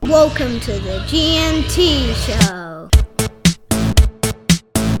Welcome to the GNT Show.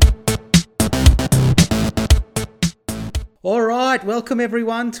 All right, welcome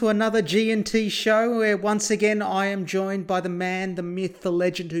everyone to another G&T show where once again I am joined by the man, the myth, the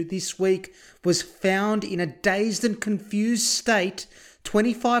legend who this week was found in a dazed and confused state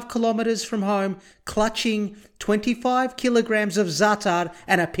 25 kilometres from home, clutching 25 kilograms of za'atar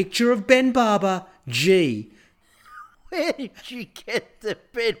and a picture of Ben Barber, Gee. Where did you get the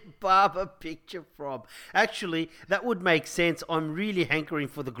Ben Barber picture from? Actually, that would make sense. I'm really hankering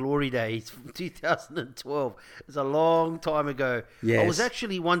for the glory days from 2012. It was a long time ago. Yes. I was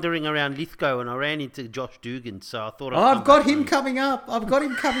actually wandering around Lithgow and I ran into Josh Dugan, so I thought I've got him coming up.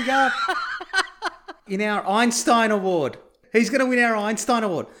 In our Einstein Award. He's going to win our Einstein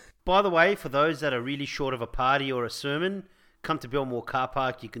Award. By the way, for those that are really short of a party or a sermon, come to Belmore Car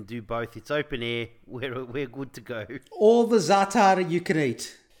Park. You can do both. It's open air. We're good to go. All the za'atar you can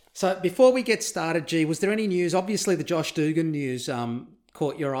eat. So before we get started, G, was there any news? Obviously, the Josh Dugan news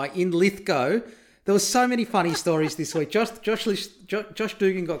caught your eye. In Lithgow, there was so many funny stories this week. Josh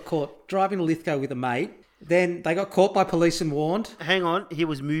Dugan got caught driving to Lithgow with a mate. Then they got caught by police and warned. Hang on. He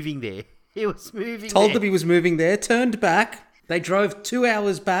was moving there. Told them he was moving there. Turned back. They drove 2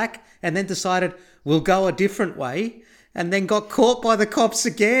 hours back and then decided we'll go a different way. And then got caught by the cops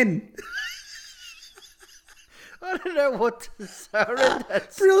again. I don't know what to say. I read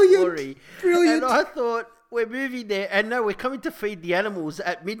that Brilliant. And I thought, we're moving there. And no, we're coming to feed the animals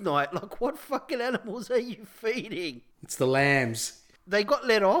at midnight. Like, what fucking animals are you feeding? It's the lambs. They got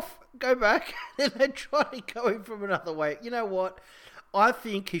let off, go back, and they try to go in from another way. You know what? I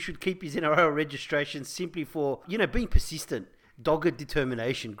think he should keep his NRL registration simply for, being persistent. Dogged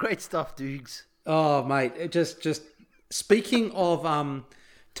determination. Great stuff, Dukes. Oh, mate. It just... Speaking of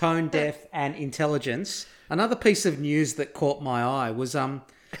tone deaf and intelligence, another piece of news that caught my eye was and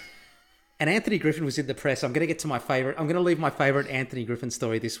Anthony Griffin was in the press. I'm going to get to my favourite. I'm going to leave my favourite Anthony Griffin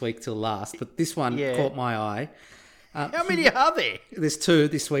story this week till last, but this one caught my eye. How many are there? There's two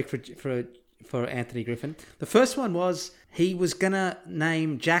this week for Anthony Griffin. The first one was he was going to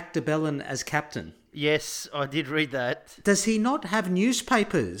name Jack de Belin as captain. Yes, I did read that. Does he not have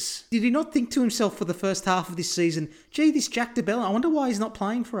newspapers? Did he not think to himself for the first half of this season, gee, this Jack de Belin, I wonder why he's not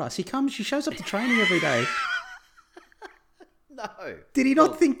playing for us. He shows up to training every day. No. Did he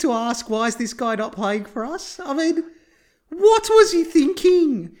not think to ask, why is this guy not playing for us? I mean, what was he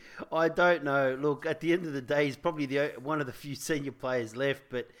thinking? I don't know. Look, at the end of the day, he's probably one of the few senior players left,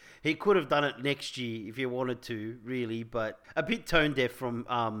 but he could have done it next year if he wanted to, really. But a bit tone deaf from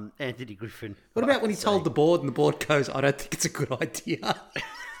Anthony Griffin. What about when he told the board and the board goes, I don't think it's a good idea?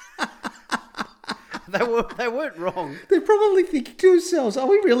 They weren't wrong. They're probably thinking to themselves, are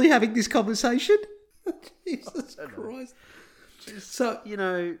we really having this conversation? Jesus Christ. So,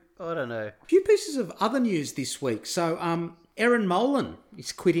 I don't know. A few pieces of other news this week. So, Erin Molan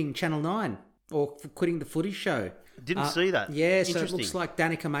is quitting Channel 9 or quitting the Footy Show. Didn't see that. Yeah, so it looks like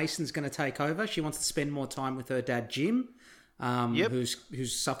Danica Mason's going to take over. She wants to spend more time with her dad, Jim,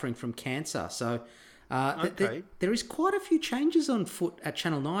 who's suffering from cancer. So there is quite a few changes on foot at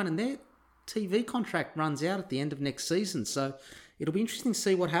Channel 9 and their TV contract runs out at the end of next season. So it'll be interesting to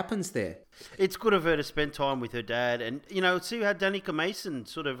see what happens there. It's good of her to spend time with her dad and, see how Danica Mason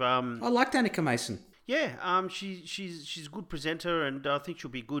sort of... I like Danica Mason. Yeah, she's a good presenter and I think she'll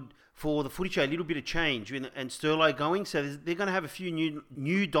be good for the Footy Show. A little bit of change and Sterlo going, so they're going to have a few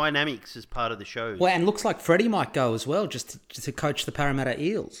new dynamics as part of the show. Well, and looks like Freddy might go as well, just to coach the Parramatta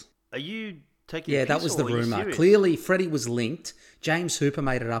Eels. Are you taking? Yeah, that was the rumour. Clearly, Freddy was linked. James Hooper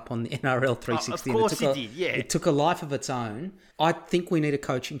made it up on the NRL 360. Of course he did. Yeah, it took a life of its own. I think we need a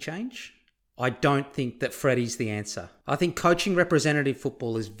coaching change. I don't think that Freddie's the answer. I think coaching representative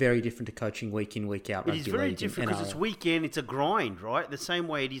football is very different to coaching week in, week out. It is very different because it's weekend, it's a grind, right? The same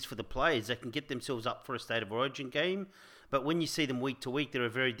way it is for the players. They can get themselves up for a State of Origin game, but when you see them week to week, they're a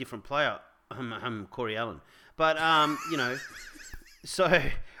very different player. Corey Allen. But, so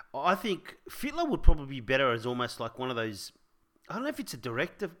I think Fittler would probably be better as almost like one of those, I don't know if it's a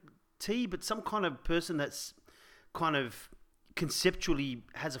director T, but some kind of person that's kind of conceptually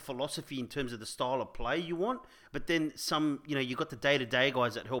has a philosophy in terms of the style of play you want, but then some, you've got the day-to-day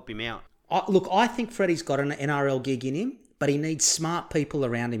guys that help him out. Look, I think Freddie's got an NRL gig in him, but he needs smart people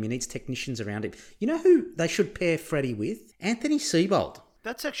around him. He needs technicians around him. You know who they should pair Freddie with? Anthony Seibold.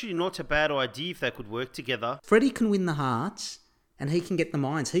 That's actually not a bad idea if they could work together. Freddie can win the hearts and he can get the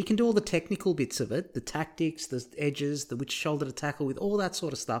minds. He can do all the technical bits of it, the tactics, the edges, the which shoulder to tackle with, all that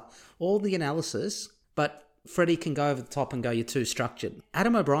sort of stuff, all the analysis, but Freddie can go over the top and go, you're too structured.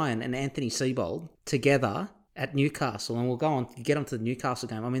 Adam O'Brien and Anthony Seibold together at Newcastle, and we'll get onto the Newcastle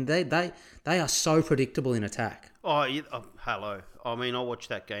game. I mean, they are so predictable in attack. Oh, yeah, hello. I mean, I watched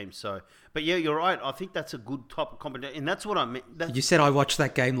that game, so... But yeah, you're right. I think that's a good type of competition, and that's what I meant. You said I watched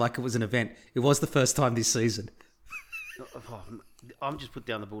that game like it was an event. It was the first time this season. I'm just put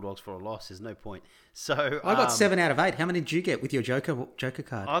down the Bulldogs for a loss. There's no point. So I got 7 out of 8. How many did you get with your Joker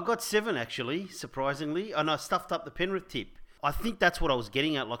card? I got 7, actually, surprisingly, and I stuffed up the Penrith tip. I think that's what I was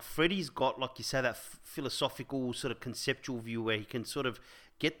getting at. Like, Freddie's got, like you say, that philosophical sort of conceptual view where he can sort of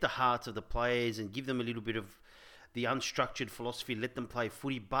get the hearts of the players and give them a little bit of the unstructured philosophy, let them play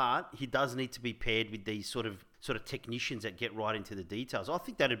footy, but he does need to be paired with these sort of technicians that get right into the details. I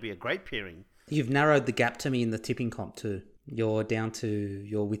think that'd be a great pairing. You've narrowed the gap to me in the tipping comp too. You're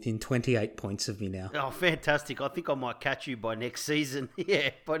within 28 points of me now. Oh, fantastic. I think I might catch you by next season.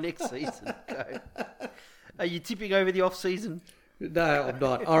 Yeah, by next season. Go. Are you tipping over the off-season? No, I'm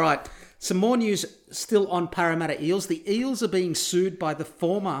not. All right. Some more news still on Parramatta Eels. The Eels are being sued by the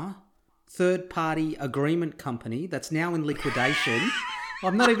former third-party agreement company that's now in liquidation.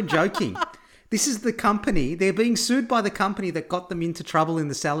 I'm not even joking. This is the company. They're being sued by the company that got them into trouble in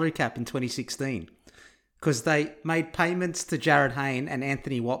the salary cap in 2016 because they made payments to Jared Hayne and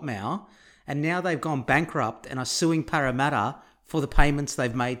Anthony Watmow, and now they've gone bankrupt and are suing Parramatta for the payments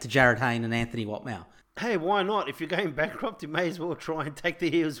they've made to Jared Hayne and Anthony Watmow. Hey, why not? If you're going bankrupt, you may as well try and take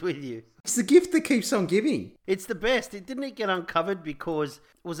the Eels with you. It's the gift that keeps on giving. It's the best. Didn't it get uncovered because,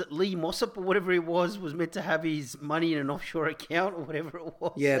 was it Lee Mossop or whatever he was meant to have his money in an offshore account or whatever it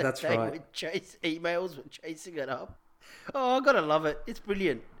was? Yeah, that's right. Emails were chasing it up. Oh, I gotta love it. It's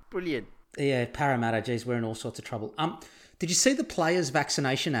brilliant. Brilliant. Yeah, Parramatta, geez, we're in all sorts of trouble. Did you see the players'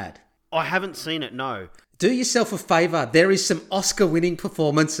 vaccination ad? I haven't seen it, no. Do yourself a favour. There is some Oscar-winning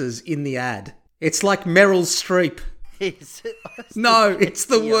performances in the ad. It's like Meryl Streep. No, it's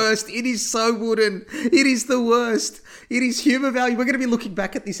the worst. It is so wooden. It is the worst. It is humour value. We're going to be looking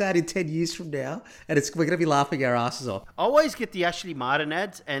back at this ad in 10 years from now, and we're going to be laughing our asses off. I always get the Ashley Martin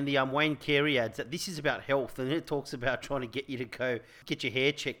ads and the Wayne Carey ads that this is about health, and it talks about trying to get you to go get your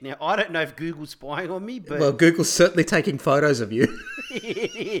hair checked. Now, I don't know if Google's spying on me, but... Well, Google's certainly taking photos of you.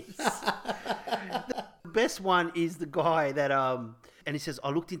 It is. The best one is the guy that... And he says, I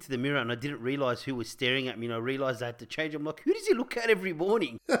looked into the mirror and I didn't realise who was staring at me, and I realised I had to change. I'm like, who does he look at every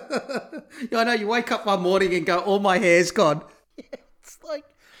morning? Yeah, I know, you wake up one morning and go, all my hair's gone. Yeah, it's like,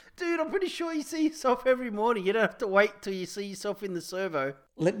 dude, I'm pretty sure you see yourself every morning. You don't have to wait till you see yourself in the servo.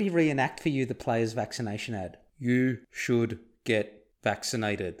 Let me reenact for you the players' vaccination ad. You should get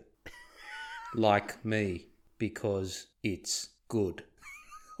vaccinated. Like me, because it's good.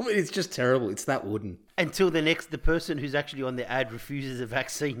 I mean, it's just terrible. It's that wooden. Until the person who's actually on the ad refuses a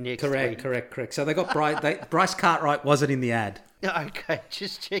vaccine next week. Correct. So they got Bryce Cartwright wasn't in the ad. Okay,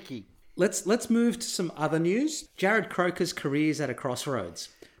 just checking. Let's move to some other news. Jared Croker's career's at a crossroads.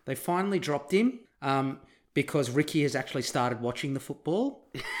 They finally dropped him because Ricky has actually started watching the football.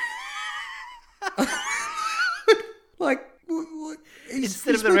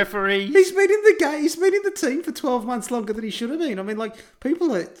 Instead of the referee. He's been in the game. He's been in the team for 12 months longer than he should have been. I mean,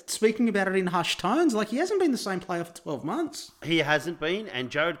 people are speaking about it in hushed tones. He hasn't been the same player for 12 months. He hasn't been, and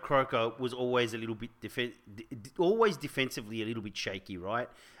Jared Croker was always a little bit defensively a little bit shaky, right?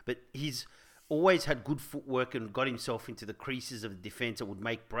 But he's always had good footwork and got himself into the creases of the defence that would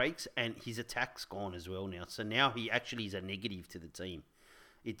make breaks, and his attack's gone as well now. So now he actually is a negative to the team.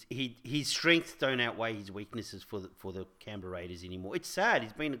 His strengths don't outweigh his weaknesses for the Canberra Raiders anymore. It's sad.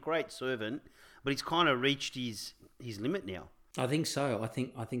 He's been a great servant, but he's kind of reached his limit now. I think so. I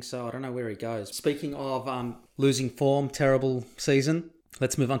think so. I don't know where he goes. Speaking of losing form, terrible season.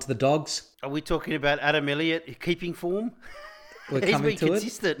 Let's move on to the Dogs. Are we talking about Adam Elliott keeping form? We're coming to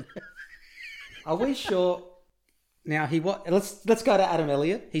consistent. Are we sure? Now let's go to Adam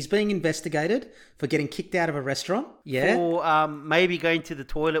Elliott. He's being investigated for getting kicked out of a restaurant. Yeah. For maybe going to the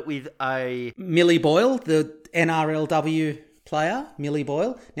toilet with a Millie Boyle, the NRLW player, Millie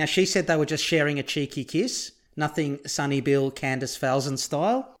Boyle. Now she said they were just sharing a cheeky kiss, nothing Sonny Bill, Candice Falzon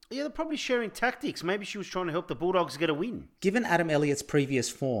style. Yeah, they're probably sharing tactics. Maybe she was trying to help the Bulldogs get a win. Given Adam Elliott's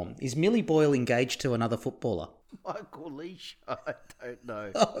previous form, is Millie Boyle engaged to another footballer? Michael Leash? I don't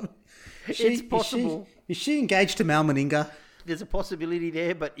know. It's possible. Is she engaged to Mal Meninga? There's a possibility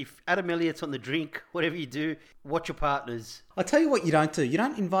there, but if Adam Elliott's on the drink, whatever you do, watch your partners. I'll tell you what you don't do. You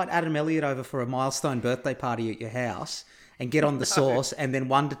don't invite Adam Elliott over for a milestone birthday party at your house and get on the sauce and then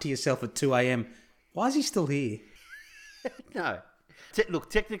wonder to yourself at 2 a.m, why is he still here? No. Look,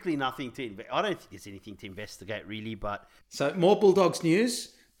 technically nothing to... I don't think there's anything to investigate, really, but... So, more Bulldogs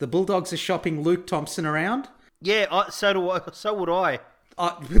news. The Bulldogs are shopping Luke Thompson around. Yeah, so would I.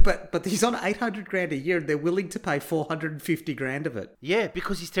 But he's on 800 grand a year and they're willing to pay 450 grand of it. Yeah,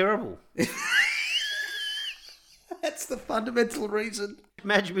 because he's terrible. That's the fundamental reason.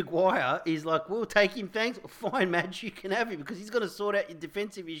 Madge Maguire is like, we'll take him, thanks. Fine, Madge, you can have him because he's going to sort out your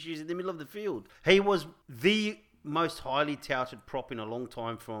defensive issues in the middle of the field. He was the most highly touted prop in a long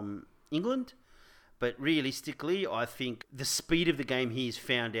time from England. But realistically, I think the speed of the game he's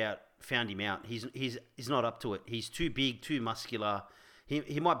found him out. He's not up to it. He's too big, too muscular.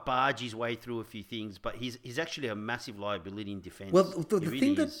 He might barge his way through a few things, but he's actually a massive liability in defence. Well,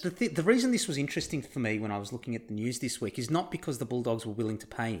 the reason this was interesting for me when I was looking at the news this week is not because the Bulldogs were willing to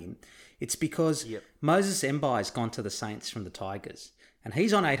pay him. It's because Moses Mbai's gone to the Saints from the Tigers, and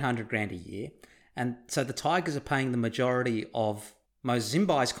he's on 800 grand a year, and so the Tigers are paying the majority of Moses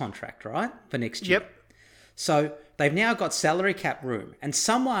Mbai's contract, right, for next year. Yep. So they've now got salary cap room, and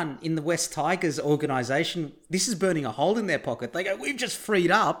someone in the West Tigers organisation, this is burning a hole in their pocket. They go, we've just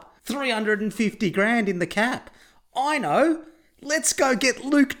freed up 350 grand in the cap. I know. Let's go get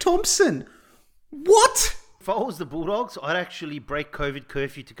Luke Thompson. What? If I was the Bulldogs, I'd actually break COVID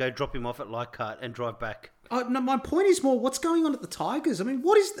curfew to go drop him off at Leichhardt and drive back. No, my point is more, what's going on at the Tigers? I mean,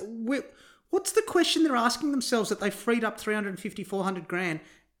 what's the question they're asking themselves that they freed up 350, 400 grand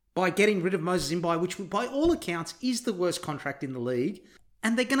by getting rid of Moses Mbai, which by all accounts is the worst contract in the league,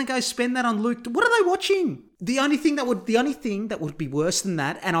 and they're going to go spend that on Luke. What are they watching? The only thing that would be worse than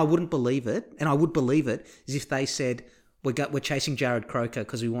that, and I wouldn't believe it, and I would believe it, is if they said we're chasing Jared Croker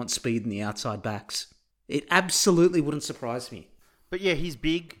because we want speed in the outside backs. It absolutely wouldn't surprise me. But yeah, he's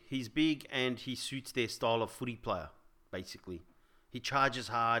big, and he suits their style of footy player. Basically, he charges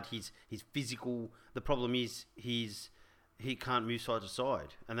hard. He's physical. The problem is he can't move side to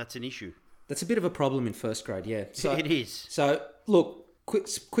side, and that's an issue. That's a bit of a problem in first grade, yeah. So, it is. So, look,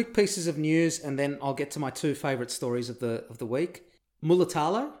 quick pieces of news, and then I'll get to my two favourite stories of the week.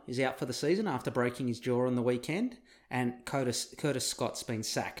 Mulatalo is out for the season after breaking his jaw on the weekend, and Curtis Scott's been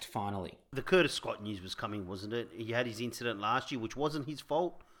sacked, finally. The Curtis Scott news was coming, wasn't it? He had his incident last year, which wasn't his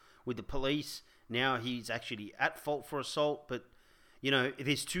fault, with the police. Now he's actually at fault for assault, but,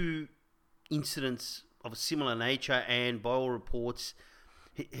 there's two incidents of a similar nature, and by all reports,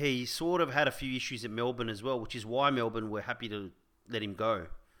 he sort of had a few issues at Melbourne as well, which is why Melbourne were happy to let him go.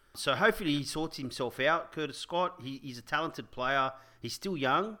 So hopefully he sorts himself out, Curtis Scott. He's a talented player. He's still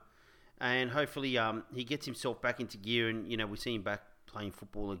young, and hopefully he gets himself back into gear, and we see him back playing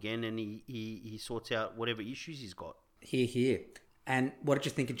football again, and he sorts out whatever issues he's got. Hear. And what did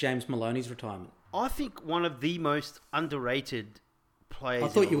you think of James Maloney's retirement? I think one of the most underrated players. I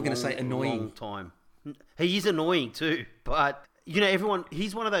thought you were going to say annoying. Long time. He is annoying too, but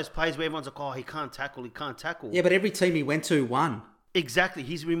he's one of those players where everyone's like, oh, he can't tackle. Yeah, but every team he went to won. Exactly.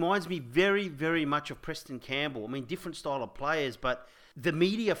 He reminds me very, very much of Preston Campbell. I mean, different style of players, but the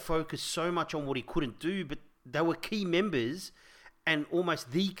media focused so much on what he couldn't do, but they were key members and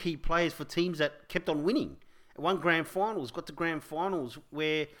almost the key players for teams that kept on winning. Won grand finals, got to grand finals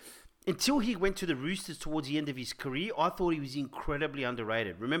where until he went to the Roosters towards the end of his career, I thought he was incredibly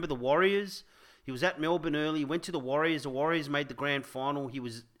underrated. Remember the Warriors? He was at Melbourne early, went to the Warriors. The Warriors made the grand final. He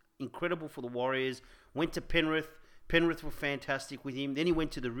was incredible for the Warriors. Went to Penrith. Penrith were fantastic with him. Then he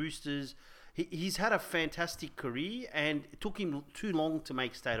went to the Roosters. He's had a fantastic career, and it took him too long to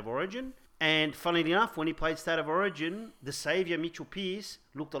make State of Origin. And funnily enough, when he played State of Origin, the saviour, Mitchell Pearce,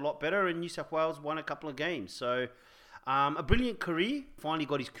 looked a lot better, and New South Wales won a couple of games. So a brilliant career. Finally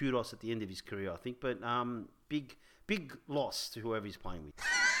got his kudos at the end of his career, I think. But big loss to whoever he's playing with.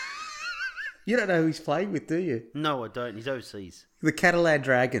 You don't know who he's playing with, do you? No, I don't. He's overseas. The Catalan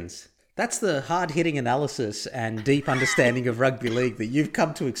Dragons. That's the hard-hitting analysis and deep understanding of rugby league that you've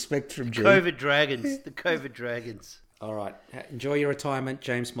come to expect from Gee. COVID Dragons. The COVID Dragons. All right. Enjoy your retirement,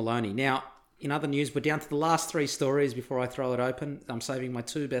 James Maloney. Now, in other news, we're down to the last three stories before I throw it open. I'm saving my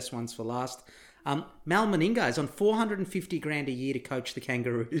two best ones for last. Mal Meninga is on 450 grand a year to coach the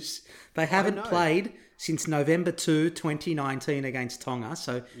Kangaroos. They haven't played since November 2, 2019 against Tonga.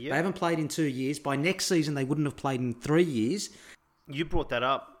 So They haven't played in 2 years. By next season, they wouldn't have played in 3 years. You brought that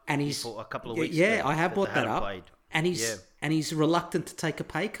up a couple of weeks ago. Yeah, I have brought that up. Played. And he's reluctant to take a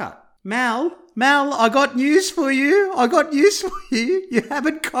pay cut. Mal, I got news for you. You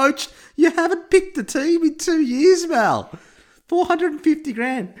haven't coached. You haven't picked a team in 2 years, Mal. 450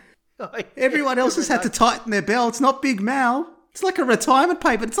 grand. Everyone else has had to tighten their belts, not Big Mal. It's like a retirement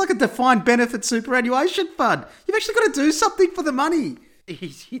pay, but it's like a defined benefit superannuation fund. You've actually got to do something for the money.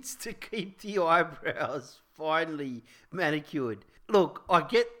 It's to keep the eyebrows finely manicured. Look, I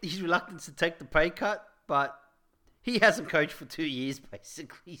get his reluctance to take the pay cut, but he hasn't coached for 2 years,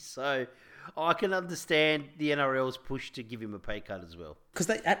 basically. So I can understand the NRL's push to give him a pay cut as well. Because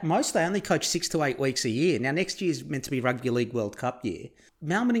at most they only coach 6 to 8 weeks a year. Now next year is meant to be Rugby League World Cup year.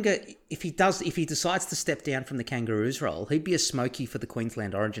 Mal Meninga, if he decides to step down from the Kangaroos role, he'd be a smoky for the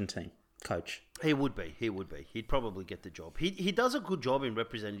Queensland Origin team coach. He would be. He'd probably get the job. He does a good job in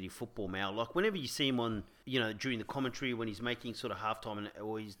representative football, Mal. Like whenever you see him on, during the commentary when he's making sort of halftime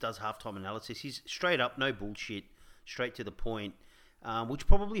or he does halftime analysis, he's straight up, no bullshit, straight to the point. Which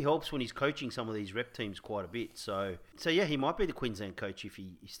probably helps when he's coaching some of these rep teams quite a bit. So yeah, he might be the Queensland coach if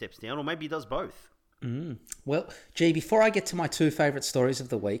he steps down, or maybe he does both. Well, G, before I get to my 2 favourite stories of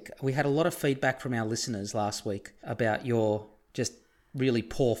the week, we had a lot of feedback from our listeners last week about your just really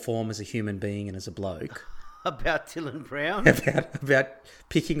poor form as a human being and as a bloke. About Dylan Brown? About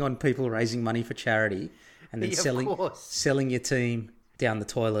picking on people raising money for charity and then selling your team down the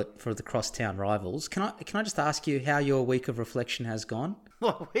toilet for the crosstown rivals. Can I just ask you how your week of reflection has gone?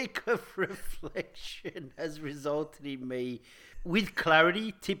 My week of reflection has resulted in me, with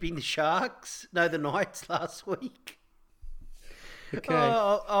clarity, tipping the Knights last week. Okay.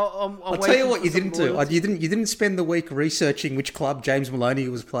 I'll tell you what you didn't do. You didn't spend the week researching which club James Maloney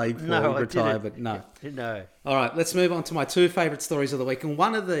was playing for. No, retired. No. All right, let's move on to my 2 favourite stories of the week. And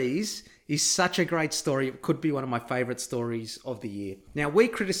one of these is such a great story. It could be one of my favourite stories of the year. Now, we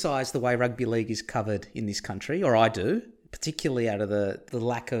criticise the way rugby league is covered in this country, or I do, particularly out of the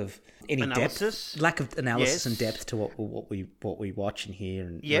lack of any analysis. Lack of analysis and depth to what we watch and hear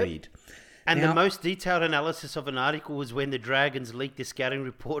and read. And now, the most detailed analysis of an article was when the Dragons leaked the scouting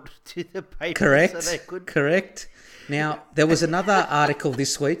report to the paper. Correct. So they could... Correct. Now, there was another article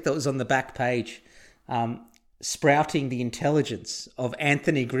this week that was on the back page sprouting the intelligence of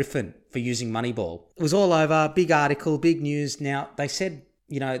Anthony Griffin for using Moneyball. It was all over, big article, big news. Now, they said,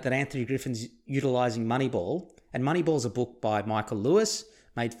 that Anthony Griffin's utilising Moneyball. And Moneyball's a book by Michael Lewis,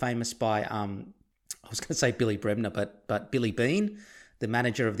 made famous by, I was going to say Billy Bremner, but Billie Beane, the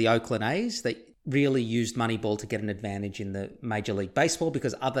manager of the Oakland A's. They really used Moneyball to get an advantage in the Major League Baseball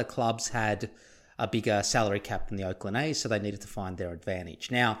because other clubs had a bigger salary cap than the Oakland A's, so they needed to find their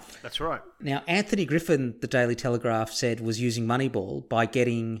advantage. Now, that's right. Now, Anthony Griffin, the Daily Telegraph said, was using Moneyball by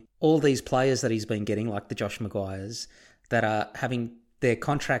getting all these players that he's been getting, like the Josh Maguires, that are having their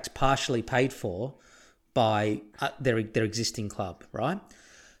contracts partially paid for by their existing club, right?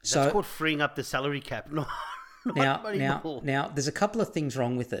 That's called freeing up the salary cap, Now, there's a couple of things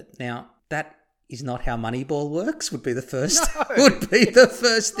wrong with it. Now, that is not how Moneyball works, would be the first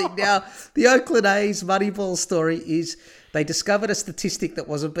thing. Now, the Oakland A's Moneyball story is they discovered a statistic that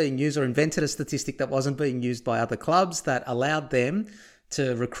wasn't being used, or invented a statistic that wasn't being used by other clubs, that allowed them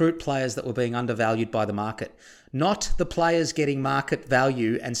to recruit players that were being undervalued by the market. Not the players getting market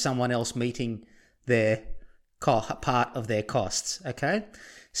value and someone else meeting their part of their costs, okay?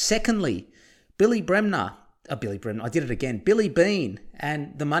 Secondly, Billy Beane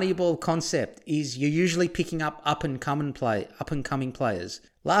and the Moneyball concept is you're usually picking up up and coming players.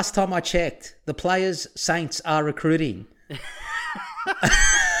 Last time I checked, the players Saints are recruiting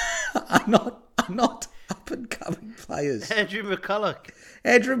are not up and coming players. Andrew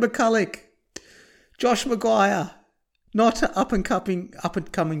McCulloch, Josh Maguire, not up and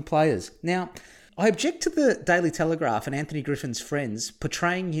coming players. Now, I object to the Daily Telegraph and Anthony Griffin's friends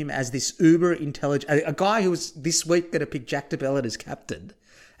portraying him as this uber intelligent, a guy who was this week going to pick Jack DeBellet as captain,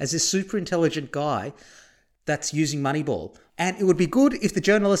 as this super intelligent guy that's using Moneyball. And it would be good if the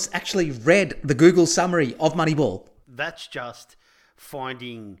journalists actually read the Google summary of Moneyball. That's just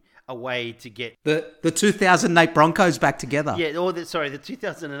finding a way to get the 2008 Broncos back together. Yeah, the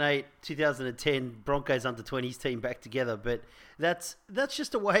 2008, 2010 Broncos under-20s team back together. But that's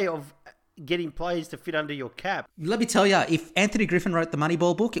just a way of getting players to fit under your cap. Let me tell you, if Anthony Griffin wrote the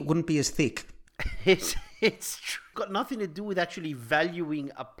Moneyball book, it wouldn't be as thick. It's got nothing to do with actually valuing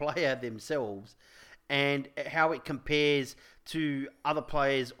a player themselves and how it compares to other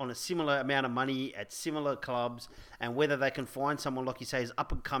players on a similar amount of money at similar clubs, and whether they can find someone, like you say, is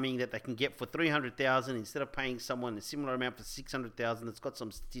up and coming that they can get for $300,000 instead of paying someone a similar amount for $600,000 that's got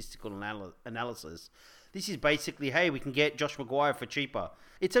some statistical analysis. This is basically, hey, we can get Josh Maguire for cheaper.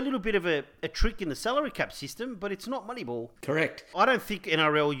 It's a little bit of a trick in the salary cap system, but it's not Moneyball. Correct. I don't think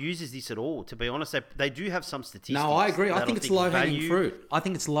NRL uses this at all, to be honest. They do have some statistics. No, I agree. I think it's low-hanging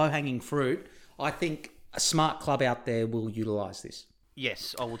fruit. I think a smart club out there will utilise this.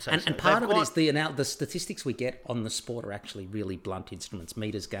 Yes, I would say so. And part of it is the statistics we get on the sport are actually really blunt instruments: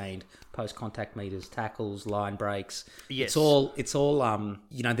 meters gained, post-contact meters, tackles, line breaks. Yes, it's all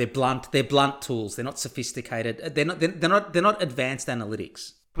they're blunt. They're blunt tools. They're not sophisticated. They're not advanced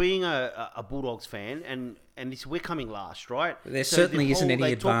analytics. being a Bulldogs fan, and this, we're coming last, right? There certainly isn't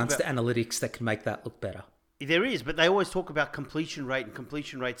any advanced analytics that can make that look better. There is, but they always talk about completion rate, and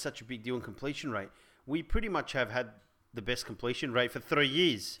completion rate's such a big deal in completion rate. We pretty much have had the best completion rate for 3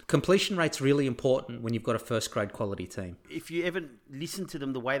 years. Completion rate's really important when you've got a first-grade quality team. If you ever listen to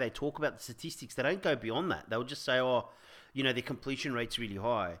them, the way they talk about the statistics, they don't go beyond that. They'll just say, their completion rate's really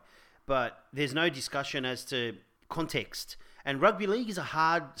high. But there's no discussion as to context. And rugby league is a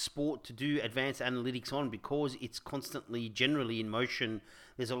hard sport to do advanced analytics on because it's constantly, generally in motion.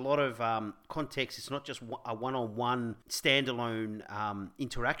 There's a lot of context. It's not just a one-on-one, standalone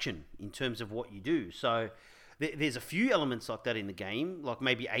interaction in terms of what you do. So there's a few elements like that in the game, like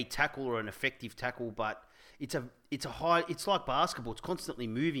maybe a tackle or an effective tackle, but it's like basketball. It's constantly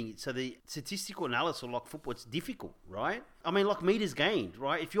moving. So the statistical analysis, like football, it's difficult, right? I mean, like meters gained,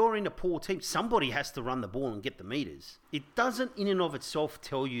 right? If you're in a poor team, somebody has to run the ball and get the meters. It doesn't in and of itself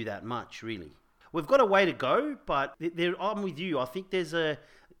tell you that much, really. We've got a way to go, but I'm with you. I think there's a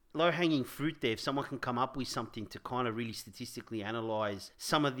low-hanging fruit there if someone can come up with something to kind of really statistically analyse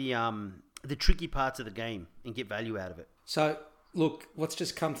some of the tricky parts of the game and get value out of it. So, look, what's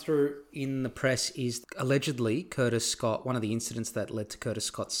just come through in the press is allegedly Curtis Scott, one of the incidents that led to Curtis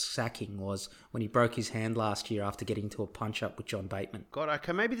Scott's sacking was when he broke his hand last year after getting into a punch-up with John Bateman. God,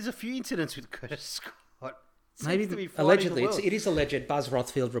 okay, maybe there's a few incidents with Curtis Scott. Maybe allegedly, it is alleged. Buzz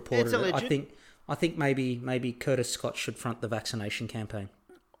Rothfield reported it. I think maybe Curtis Scott should front the vaccination campaign.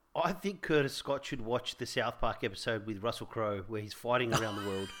 I think Curtis Scott should watch the South Park episode with Russell Crowe where he's fighting around the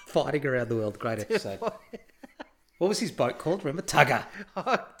world. Fighting around the world, great episode. What was his boat called? Remember? Tugger.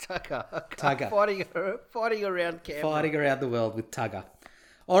 Oh, Tugger. Tugger. Fighting around Canberra. Fighting around the world with Tugger.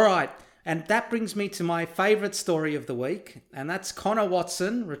 All right. And that brings me to my favourite story of the week. And that's Connor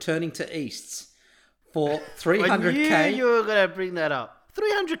Watson returning to Easts for 300K. I knew you were going to bring that up.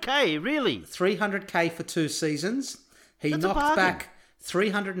 300K, really? 300K for 2 seasons. That's knocked back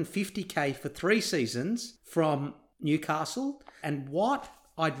 350K for 3 seasons from Newcastle. And what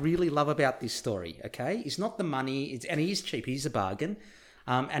I'd really love about this story, okay, is not the money, and he is cheap, he's a bargain,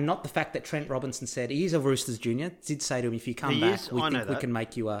 and not the fact that Trent Robinson said, he is a Roosters junior, did say to him, if you come back, we think we can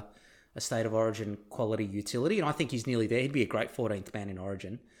make you a State of Origin quality utility, and I think he's nearly there. He'd be a great 14th man in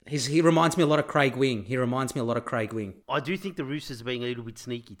Origin. He reminds me a lot of Craig Wing. I do think the Roosters are being a little bit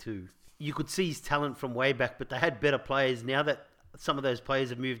sneaky too. You could see his talent from way back, but they had better players. Now that some of those players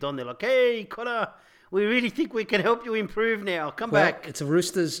have moved on, they're like, hey, Connor, we really think we can help you improve now. Come back. It's a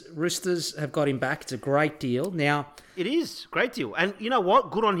Roosters have got him back. It's a great deal. Now, it is. Great deal. And you know what?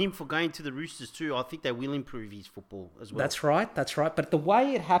 Good on him for going to the Roosters too. I think they will improve his football as well. That's right. But the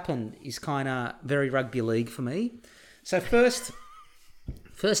way it happened is kind of very rugby league for me. So first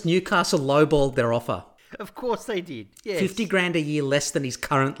Newcastle lowballed their offer. Of course they did. Yes. $50,000 a year less than he's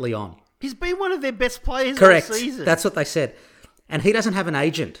currently on. He's been one of their best players Correct. all season. That's what they said. And he doesn't have an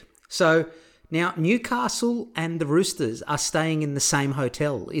agent. So now Newcastle and the Roosters are staying in the same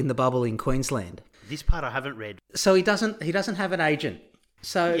hotel in the bubble in Queensland. This part I haven't read. So he doesn't have an agent.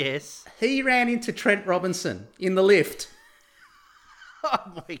 So yes. He ran into Trent Robinson in the lift.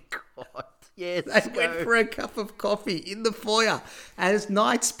 Oh my God. Yes. They went for a cup of coffee in the foyer as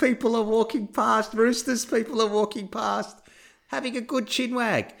Knights people are walking past, Roosters people are walking past, having a good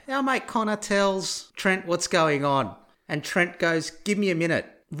chinwag. Our mate Connor tells Trent what's going on. And Trent goes, give me a minute.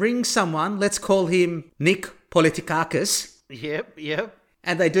 Ring someone. Let's call him Nick Politakakis. Yep.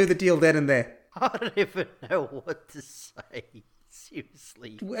 And they do the deal then and there. I don't even know what to say.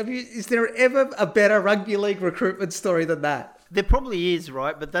 Seriously. Is there ever a better rugby league recruitment story than that? There probably is,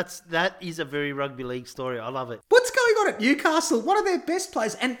 right? But that is a very rugby league story. I love it. What's going on at Newcastle? One of their best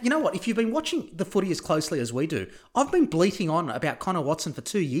players. And you know what? If you've been watching the footy as closely as we do, I've been bleating on about Connor Watson for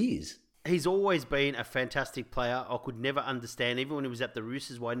 2 years. He's always been a fantastic player. I could never understand, even when he was at the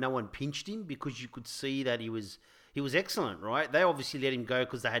Roosters, why no one pinched him, because you could see that he was excellent, right? They obviously let him go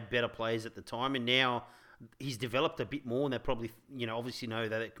because they had better players at the time, and now he's developed a bit more, and they probably, obviously know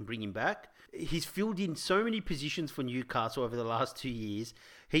that it can bring him back. He's filled in so many positions for Newcastle over the last 2 years.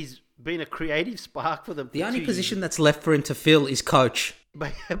 He's been a creative spark for them. The only position that's left for him to fill is coach.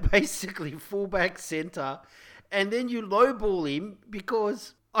 Basically, fullback, centre, and then you lowball him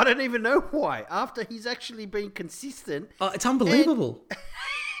because I don't even know why. After he's actually been consistent. Oh, it's unbelievable.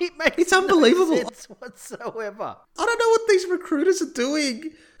 It's unbelievable. No sense whatsoever. I don't know what these recruiters are doing.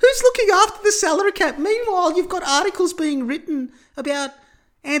 Who's looking after the salary cap? Meanwhile, you've got articles being written about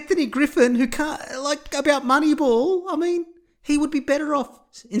Anthony Griffin, who can't, about Moneyball. I mean, He would be better off,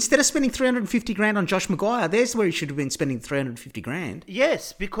 instead of spending 350 grand on Josh Maguire, there's where he should have been spending 350 grand.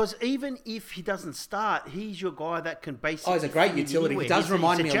 Yes, because even if he doesn't start, he's your guy that can basically... Oh, he's a great utility. He does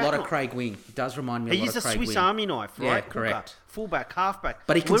remind me a lot of jackal. Craig Wing. He does remind me a lot of Craig Wing. He's a Swiss Army knife, right? Yeah, correct. Hooker, fullback, halfback.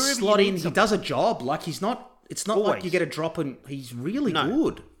 But he can Wherever slot you in. need He does a job. Like, it's not Always. like you get a drop and he's really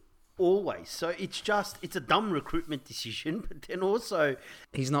good. Always. So it's a dumb recruitment decision, but then also...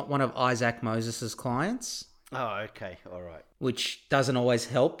 He's not one of Isaac Moses' clients. Oh, okay. All right. Which doesn't always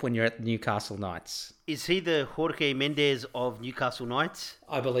help when you're at the Newcastle Knights. Is he the Jorge Mendes of Newcastle Knights?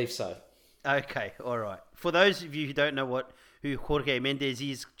 I believe so. Okay, all right. For those of you who don't know who Jorge Mendes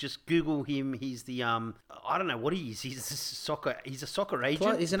is, just Google him. He's the I don't know what he is. He's a soccer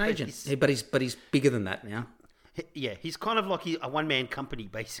agent. He's an agent, but he's bigger than that now. Yeah, he's kind of like a one-man company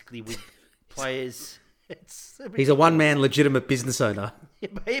basically with players. He's a one-man legitimate business owner.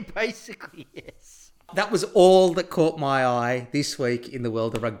 Yeah, basically, yes. That was all that caught my eye this week in the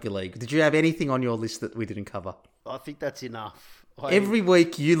world of rugby league. Did you have anything on your list that we didn't cover? I think that's enough. Every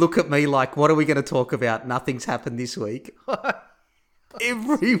week you look at me like, what are we going to talk about? Nothing's happened this week.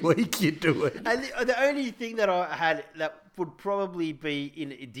 Every week you do it. And the only thing that I had that would probably be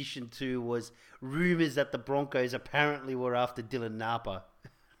in addition to was rumours that the Broncos apparently were after Dylan Napa.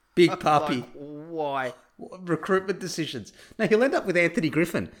 Big puppy. Like, why? Recruitment decisions. No, he'll end up with Anthony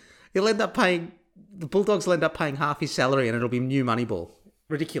Griffin. He'll end up paying... The Bulldogs will end up paying half his salary and it'll be new Moneyball.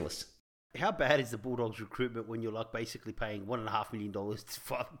 Ridiculous. How bad is the Bulldogs recruitment when you're like basically paying $1.5 million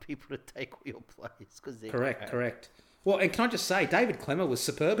for other people to take all your players? Correct. Well, and can I just say, David Clemmer was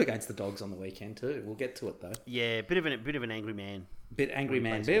superb against the Dogs on the weekend too. We'll get to it though. Yeah, bit of an angry man.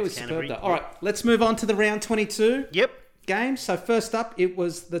 Bear was superb though. All right, let's move on to the round 22. Yep. Game. So first up, it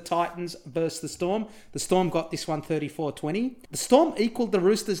was the Titans versus the Storm. The Storm got this one 34-20. The Storm equalled the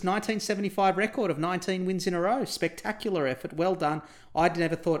Roosters' 1975 record of 19 wins in a row. Spectacular effort. Well done. I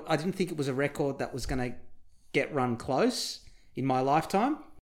didn't think it was a record that was going to get run close in my lifetime.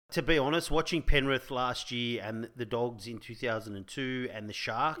 To be honest, watching Penrith last year and the Dogs in 2002 and the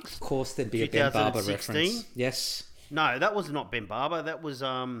Sharks... Of course, there'd be a Ben Barber reference. Yes. No, that was not Ben Barber. That was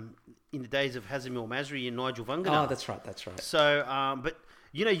in the days of Hazemil Masri and Nigel Vunga. Oh, that's right. So, but,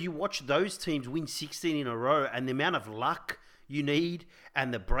 you watch those teams win 16 in a row and the amount of luck you need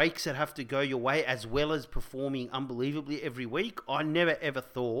and the breaks that have to go your way as well as performing unbelievably every week. I never ever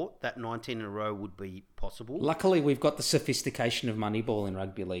thought that 19 in a row would be possible. Luckily, we've got the sophistication of Moneyball in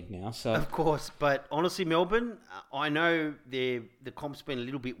rugby league now. So of course, but honestly, Melbourne, I know the comp's been a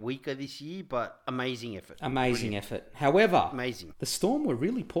little bit weaker this year, but amazing effort. However, amazing. The Storm were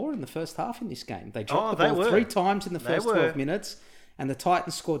really poor in the first half in this game. They dropped the ball were. 3 times in the first 12 minutes. And the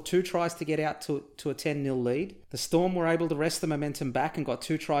Titans scored 2 tries to get out to a 10-0 lead. The Storm were able to wrest the momentum back and got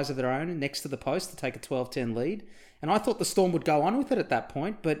 2 tries of their own next to the post to take a 12-10 lead. And I thought the Storm would go on with it at that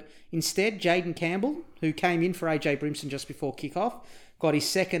point, but instead, Jaden Campbell, who came in for AJ Brimson just before kickoff, got his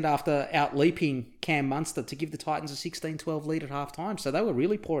second after out-leaping Cam Munster to give the Titans a 16-12 lead at half-time. So they were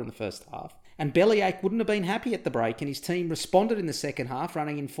really poor in the first half. And Bellyache wouldn't have been happy at the break, and his team responded in the second half,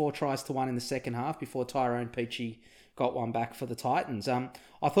 running in 4 tries to 1 in the second half before Tyrone Peachey got one back for the Titans. I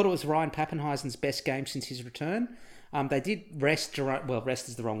thought it was Ryan Pappenheisen's best game since his return. They did rest Jerome... Well, rest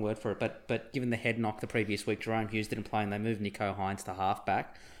is the wrong word for it, but given the head knock the previous week, Jerome Hughes didn't play and they moved Nico Hines to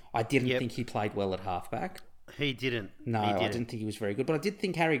halfback. I didn't think he played well at halfback. He didn't. I didn't think he was very good. But I did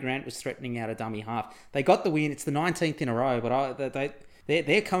think Harry Grant was threatening out a dummy half. They got the win. It's the 19th in a row, but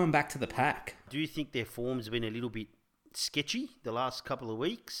they're coming back to the pack. Do you think their form's been a little bit sketchy the last couple of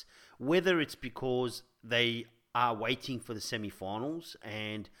weeks? Whether it's because they are waiting for the semi-finals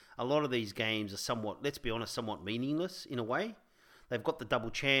and a lot of these games are somewhat meaningless in a way. They've got the double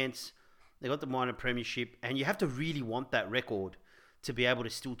chance, they've got the minor premiership, and you have to really want that record to be able to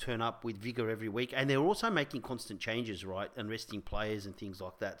still turn up with vigour every week. And they're also making constant changes, right, and resting players and things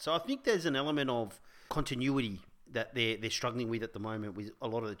like that. So I think there's an element of continuity that they're struggling with at the moment with a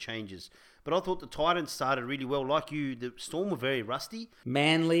lot of the changes. But I thought the Titans started really well. Like you, the Storm were very rusty.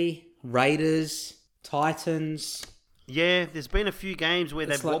 Manly, Raiders, Titans. Yeah, there's been a few games where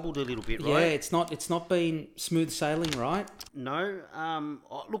they've wobbled a little bit, right? Yeah, it's not been smooth sailing, right? No.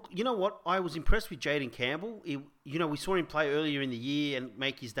 Look, you know what? I was impressed with Jaden Campbell. We saw him play earlier in the year and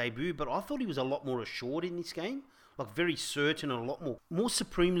make his debut, but I thought he was a lot more assured in this game. Like very certain and a lot more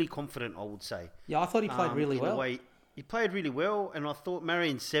supremely confident, I would say. Yeah, I thought he played really well. He played really well, and I thought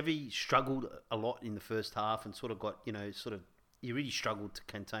Marion Sevi struggled a lot in the first half and sort of got, he really struggled to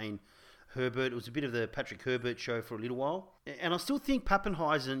contain Herbert. It was a bit of the Patrick Herbert show for a little while. And I still think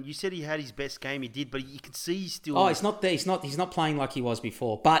Pappenheisen, you said he had his best game. He did, but you can see he's still... Oh, he's not there. He's not playing like he was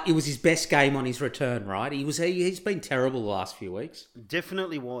before. But it was his best game on his return, right? He's been terrible the last few weeks.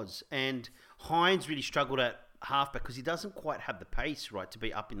 Definitely was. And Hines really struggled at halfback because he doesn't quite have the pace, right, to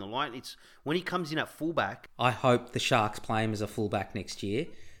be up in the line. It's when he comes in at fullback. I hope the Sharks play him as a fullback next year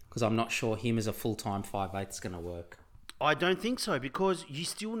because I'm not sure him as a full-time 5'8" is going to work. I don't think so because you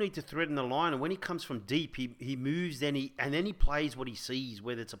still need to threaten the line, and when he comes from deep, he moves, then he plays what he sees,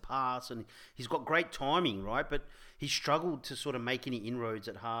 whether it's a pass, and he's got great timing, right? But he struggled to sort of make any inroads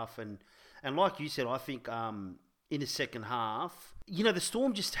at half, and like you said, I think in the second half, the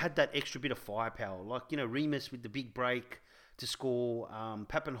Storm just had that extra bit of firepower, like Remus with the big break to score,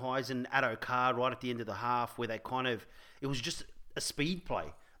 Pappenheisen, Addo Carr right at the end of the half, where it was just a speed play.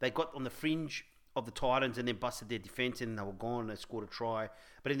 They got on the fringe of the Titans and then busted their defence and they were gone and they scored a try.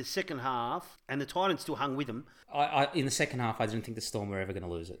 But in the second half, and the Titans still hung with them. In the second half, I didn't think the Storm were ever going to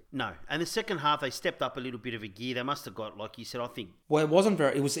lose it. No. And the second half, they stepped up a little bit of a gear. They must have got, like you said, I think... Well, it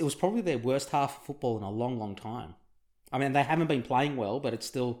was probably their worst half of football in a long, long time. I mean, they haven't been playing well, but it's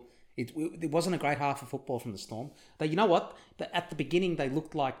still... It wasn't a great half of football from the Storm. You know what? At the beginning, they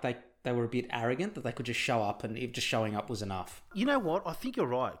looked like they were a bit arrogant, that they could just show up and if just showing up was enough. You know what? I think you're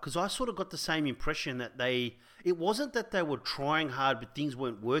right, because I sort of got the same impression that it wasn't that they were trying hard but things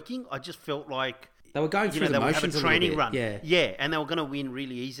weren't working. I just felt like... They were going through the motions a training run. Yeah, and they were going to win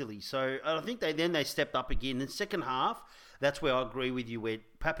really easily. So I think they stepped up again. In the second half, that's where I agree with you, where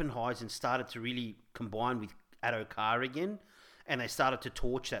Pappenheisen started to really combine with Addo Carr again. And they started to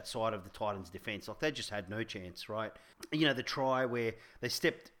torch that side of the Titans' defence. Like, they just had no chance, right? The try where they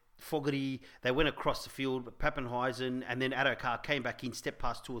stepped Fogarty, they went across the field, but Pappenheisen, and then Addo Carr came back in, stepped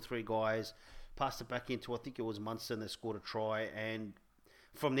past 2 or 3 guys, passed it back into, I think it was Munster, and they scored a try. And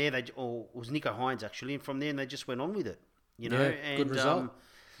from there, it was Nico Hines, actually. And from there, they just went on with it, And, good result.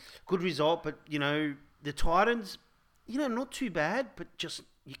 Good result, but, the Titans, not too bad, but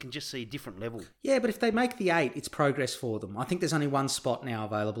you can just see a different level. Yeah, but if they make the 8, it's progress for them. I think there's only one spot now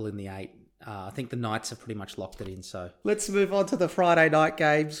available in the 8. I think the Knights have pretty much locked it in. So let's move on to the Friday night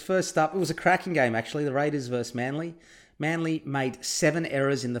games. First up, it was a cracking game, actually. The Raiders versus Manly. Manly made 7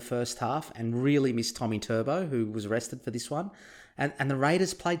 errors in the first half and really missed Tommy Turbo, who was arrested for this one. And the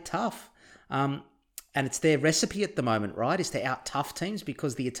Raiders played tough. And it's their recipe at the moment, right? Is to out-tough teams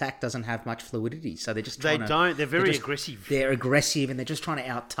because the attack doesn't have much fluidity. So they're just trying They're very aggressive. They're aggressive and they're just trying to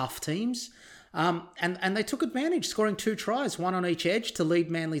out-tough teams. And they took advantage, scoring 2 tries, 1 on each edge to lead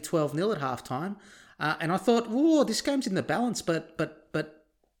Manly 12-0 at halftime. And I thought, whoa, this game's in the balance, but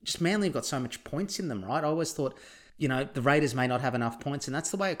just Manly have got so much points in them, right? I always thought, the Raiders may not have enough points, and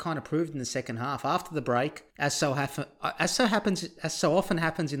that's the way it kind of proved in the second half. After the break, as so often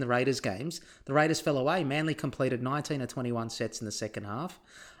happens in the Raiders games, the Raiders fell away. Manly completed 19 of 21 sets in the second half,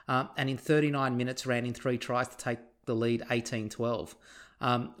 and in 39 minutes ran in 3 tries to take the lead 18-12.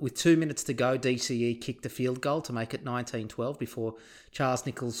 With 2 minutes to go, DCE kicked a field goal to make it 19-12 before Charles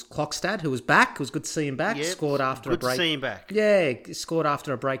Nichols-Klokstad, who was back, it was good to see him back, scored after a break. Good to see him back. Yeah, scored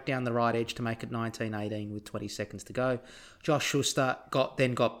after a break down the right edge to make it 19-18 with 20 seconds to go. Josh Schuster got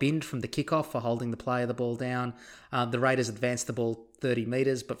binned from the kickoff for holding the play of the ball down. The Raiders advanced the ball 30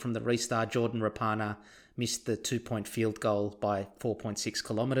 metres, but from the restart, Jordan Rapana missed the 2-point field goal by 4.6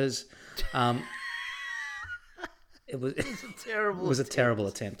 kilometres. It was a terrible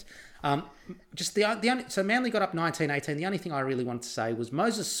attempt. So Manly got up 19-18. The only thing I really wanted to say was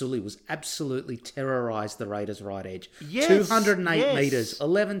Moses Suli was absolutely terrorised the Raiders' right edge. Yes, 208 metres,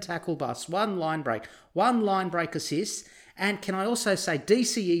 11 tackle busts, 1 line break assist. And can I also say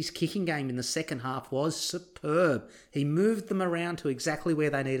DCE's kicking game in the second half was superb. He moved them around to exactly where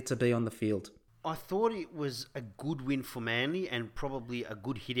they needed to be on the field. I thought it was a good win for Manly and probably a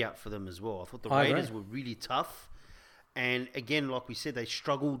good hit out for them as well. I thought the Raiders were really tough. And again, like we said, they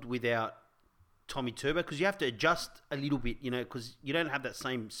struggled without Tommy Turbo because you have to adjust a little bit, because you don't have that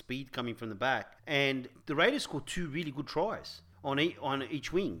same speed coming from the back. And the Raiders scored 2 really good tries on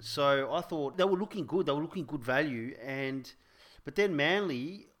each wing. So I thought they were looking good. They were looking good value. But then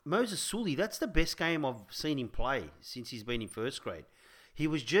Manly, Moses Suli, that's the best game I've seen him play since he's been in first grade. He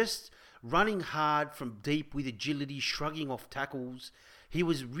was just running hard from deep with agility, shrugging off tackles. He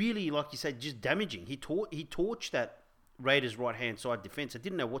was really, like you said, just damaging. He torched that Raiders' right-hand side defence. I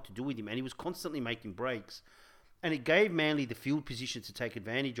didn't know what to do with him, and he was constantly making breaks. And it gave Manly the field position to take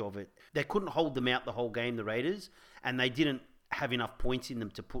advantage of it. They couldn't hold them out the whole game, the Raiders, and they didn't have enough points in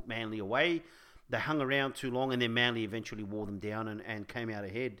them to put Manly away. They hung around too long, and then Manly eventually wore them down and came out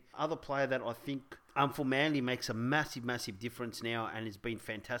ahead. Other player that I think for Manly makes a massive, massive difference now and has been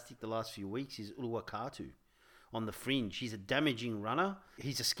fantastic the last few weeks is Uluwakatu on the fringe. He's a damaging runner.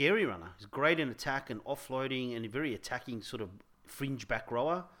 He's a scary runner. He's great in attack and offloading and a very attacking sort of fringe back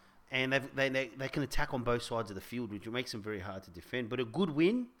rower. And they can attack on both sides of the field, which makes them very hard to defend. But a good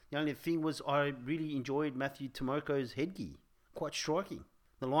win. The only thing was I really enjoyed Matthew Tomoko's headgear. Quite striking.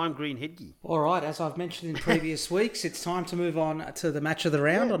 The lime green headgear. All right, as I've mentioned in previous weeks, it's time to move on to the match of the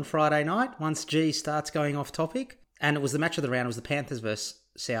round on Friday night, once G starts going off topic. And it was the match of the round. It was the Panthers versus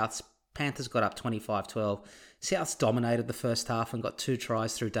Souths. Panthers got up 25-12. Souths dominated the first half and got 2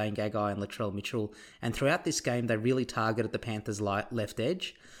 tries through Dane Gagai and Latrell Mitchell. And throughout this game, they really targeted the Panthers' left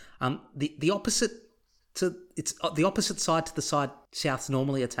edge. The opposite side to the side Souths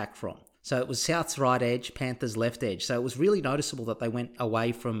normally attack from. So it was South's right edge, Panthers' left edge. So it was really noticeable that they went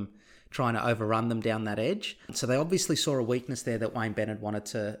away from trying to overrun them down that edge. So they obviously saw a weakness there that Wayne Bennett wanted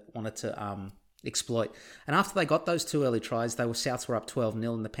to exploit. And after they got those 2 early tries, Souths were up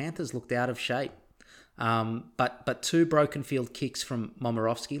 12-0 and the Panthers looked out of shape. But 2 broken field kicks from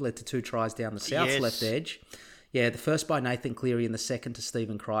Momorowski led to 2 tries down the South's left edge. Yeah, the first by Nathan Cleary and the second to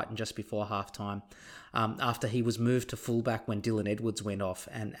Stephen Crichton just before halftime, after he was moved to fullback when Dylan Edwards went off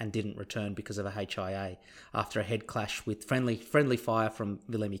and didn't return because of a HIA after a head clash with friendly fire from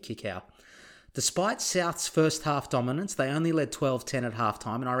Vilemi Kikau. Despite South's first half dominance, they only led 12-10 at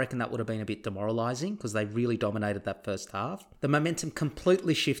halftime, and I reckon that would have been a bit demoralising because they really dominated that first half. The momentum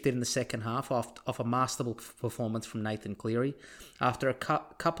completely shifted in the second half off a masterful performance from Nathan Cleary. After a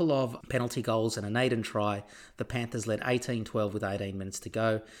couple of penalty goals and a Naden try, the Panthers led 18-12 with 18 minutes to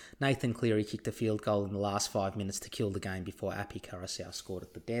go. Nathan Cleary kicked a field goal in the last 5 minutes to kill the game before Api Karasau scored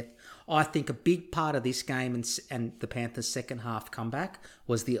at the death. I think a big part of this game and the Panthers' second half comeback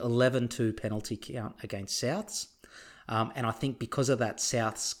was the 11-2 penalty count against Souths. And I think because of that,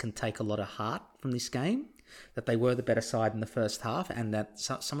 Souths can take a lot of heart from this game, that they were the better side in the first half, and that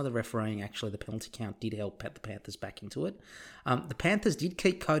some of the refereeing, actually, the penalty count did help the Panthers back into it. The Panthers did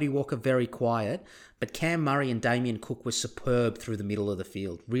keep Cody Walker very quiet, but Cam Murray and Damien Cook were superb through the middle of the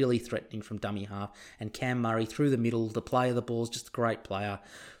field, really threatening from dummy half, and Cam Murray through the middle, the play of the balls, just a great player.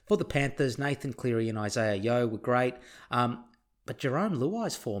 For the Panthers, Nathan Cleary and Isaiah Yeo were great. But Jerome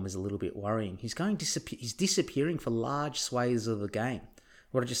Luai's form is a little bit worrying. He's disappearing for large swathes of the game.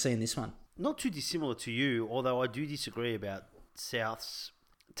 What did you see in this one? Not too dissimilar to you, although I do disagree about Souths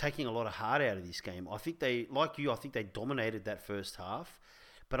taking a lot of heart out of this game. I think they dominated that first half.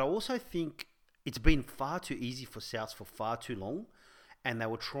 But I also think it's been far too easy for Souths for far too long. And they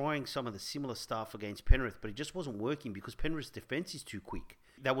were trying some of the similar stuff against Penrith, but it just wasn't working because Penrith's defence is too quick.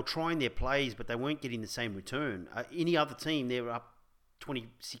 They were trying their plays, but they weren't getting the same return. Any other team, they were up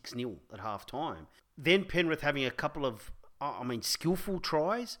 26-0 at half-time. Then Penrith having a couple of, skillful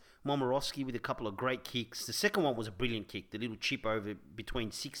tries. Momorowski with a couple of great kicks. The second one was a brilliant kick. The little chip over between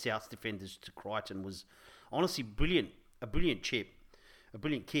 6 South defenders to Crichton was honestly brilliant. A brilliant chip. A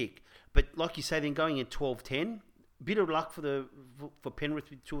brilliant kick. But like you say, then going in 12-10, bit of luck for Penrith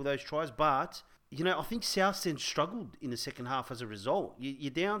with 2 of those tries, but I think South then struggled in the second half as a result.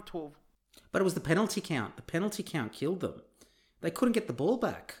 You're down 12. But it was the penalty count. The penalty count killed them. They couldn't get the ball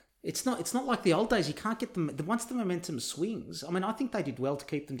back. It's not like the old days. You can't get them once the momentum swings. I think they did well to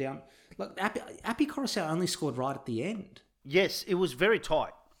keep them down. Like Api Coruscant only scored right at the end. Yes, it was very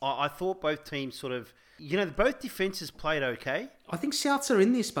tight. I thought both teams sort of, both defences played okay. I think Souths are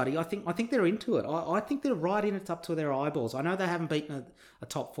in this, buddy. I think they're into it. I think they're right in it up to their eyeballs. I know they haven't beaten a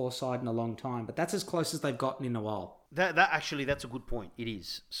top 4 side in a long time, but that's as close as they've gotten in a while. That's a good point. It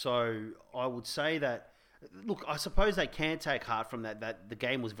is. So I would say that, look, I suppose they can take heart from that the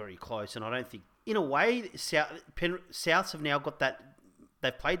game was very close, and I don't think, in a way, Souths have now got that,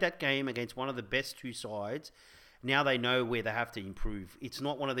 they've played that game against one of the best 2 sides. Now they know where they have to improve. It's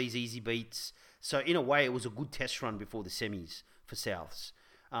not one of these easy beats. So in a way, it was a good test run before the semis for Souths.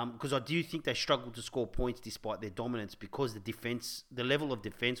 Because I do think they struggled to score points despite their dominance because the level of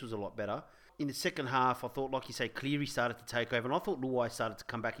defence was a lot better. In the second half, I thought, like you say, Cleary started to take over, and I thought Luai started to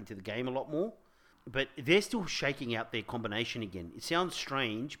come back into the game a lot more. But they're still shaking out their combination again. It sounds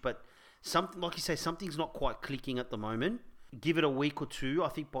strange, but like you say, something's not quite clicking at the moment. Give it a week or 2. I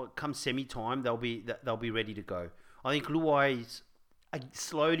think come semi-time, they'll be ready to go. I think Luai's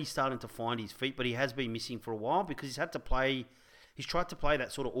slowly starting to find his feet, but he has been missing for a while because he's tried to play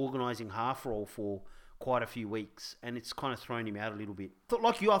that sort of organising half role for quite a few weeks, and it's kind of thrown him out a little bit.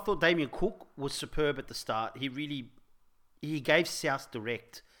 I thought Damien Cook was superb at the start. He gave South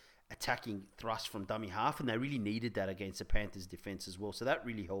direct attacking thrust from dummy half, and they really needed that against the Panthers' defence as well, so that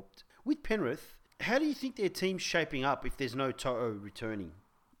really helped. With Penrith, how do you think their team's shaping up if there's no To'o returning?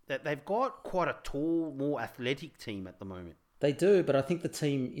 that they've got quite a tall, more athletic team at the moment. They do, but I think the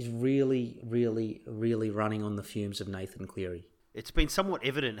team is really, really, really running on the fumes of Nathan Cleary. It's been somewhat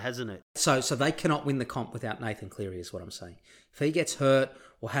evident, hasn't it? So they cannot win the comp without Nathan Cleary, is what I'm saying. If he gets hurt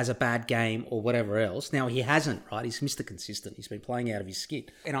or has a bad game or whatever else, now he hasn't, right? He's Mr. Consistent. He's been playing out of his skin.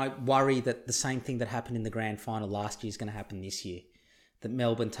 And I worry that the same thing that happened in the grand final last year is going to happen this year. That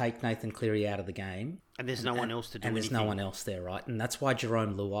Melbourne take Nathan Cleary out of the game. And there's no one else to do anything. And there's no one else there, right? And that's why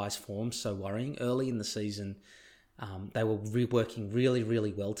Jerome Luai's form's so worrying. Early in the season, they were working really,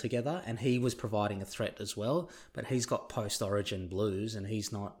 really well together, and he was providing a threat as well. But he's got post-Origin blues, and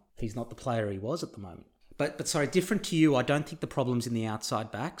he's not the player he was at the moment. But sorry, different to you, I don't think the problem's in the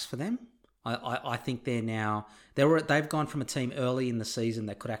outside backs for them. I think they've gone from a team early in the season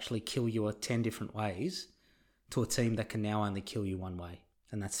that could actually kill you 10 different ways to a team that can now only kill you one way,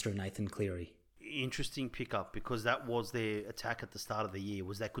 and that's through Nathan Cleary. Interesting pickup, because that was their attack at the start of the year,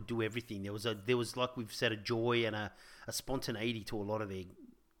 was they could do everything. There was like we've said, a joy and a spontaneity to a lot of their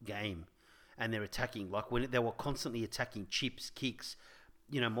game, and they're attacking like when they were constantly attacking chips, kicks,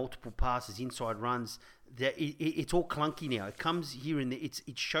 multiple passes, inside runs. It's all clunky now. It comes here and there.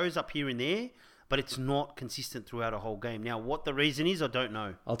 It shows up here and there, but it's not consistent throughout a whole game. Now, what the reason is, I don't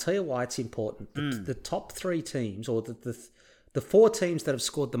know. I'll tell you why it's important. The top three teams, or the four teams that have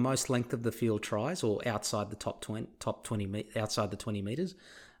scored the most length of the field tries, or outside the top 20, outside the 20 metres,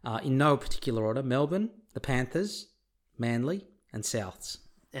 in no particular order: Melbourne, the Panthers, Manly, and Souths.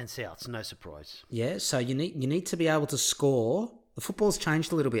 And Souths, no surprise. Yeah, so you need to be able to score. The football's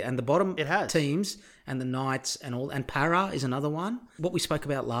changed a little bit, and the bottom teams and the Knights and Para is another one. What we spoke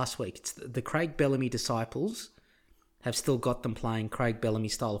about last week, it's the Craig Bellamy disciples have still got them playing Craig Bellamy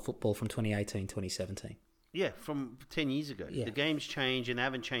style of football from 2018, 2017. Yeah, from 10 years ago. Yeah. The game's changed and they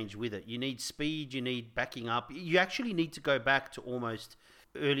haven't changed with it. You need speed, you need backing up. You actually need to go back to almost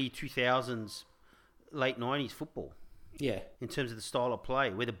early 2000s, late 90s football. Yeah. In terms of the style of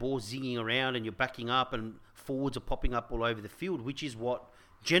play, where the ball's zinging around and you're backing up and forwards are popping up all over the field, which is what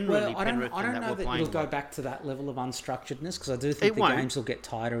generally Penrith I don't know that it'll go back to that level of unstructuredness, because I do think the games will get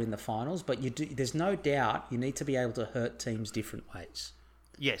tighter in the finals, but there's no doubt you need to be able to hurt teams different ways.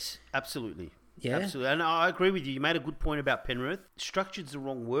 Yes, absolutely. Yeah. Absolutely. And I agree with you. You made a good point about Penrith. Structured's the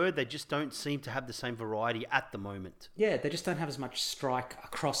wrong word. They just don't seem to have the same variety at the moment. Yeah, they just don't have as much strike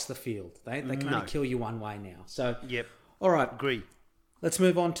across the field. They can only kill you one way now. So, yep. All right. Agree. Let's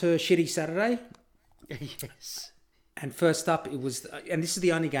move on to Shitty Saturday. Yes. And first up, it was... And this is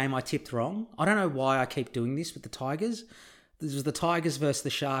the only game I tipped wrong. I don't know why I keep doing this with the Tigers. This was the Tigers versus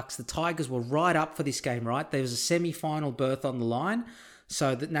the Sharks. The Tigers were right up for this game, right? There was a semi-final berth on the line.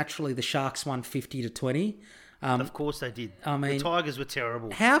 So that naturally the Sharks won 50-20. Of course they did. I mean, the Tigers were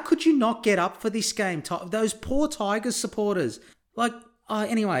terrible. How could you not get up for this game? Those poor Tigers supporters.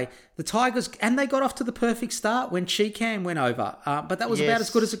 Anyway, the Tigers... And they got off to the perfect start when Cheekham went over. But that was about as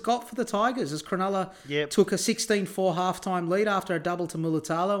good as it got for the Tigers, as Cronulla took a 16-4 halftime lead after a double to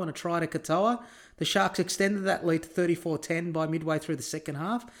Mulitalo and a try to Katoa. The Sharks extended that lead to 34-10 by midway through the second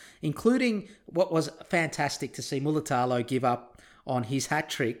half, including what was fantastic to see Mulitalo give up on his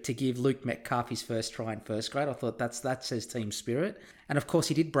hat-trick to give Luke Metcalf his first try in first grade. I thought that says team spirit. And, of course,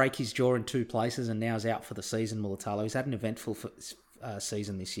 he did break his jaw in 2 places and now is out for the season, Mulitalo. He's had an eventful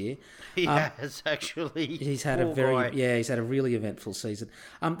season this year. He has, actually. He's had he's had a really eventful season.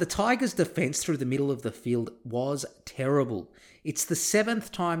 The Tigers' defence through the middle of the field was terrible. It's the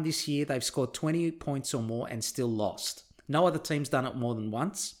 7th time this year they've scored 20 points or more and still lost. No other team's done it more than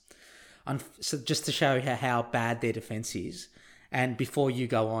once. So just to show you how bad their defence is. And before you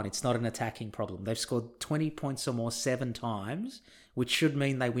go on, it's not an attacking problem. They've scored 20 points or more 7 times, which should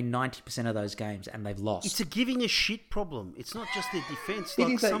mean they win 90% of those games, and they've lost. It's a giving a shit problem. It's not just their defence.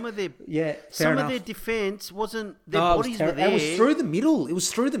 Some of their defence wasn't... Their bodies were there. It was through the middle.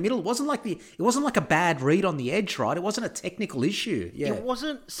 It wasn't like a bad read on the edge, right? It wasn't a technical issue. Yeah. It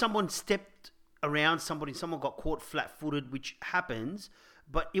wasn't someone stepped around somebody, someone got caught flat-footed, which happens,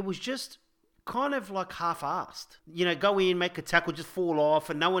 but it was just... kind of like half-assed. Go in, make a tackle, just fall off,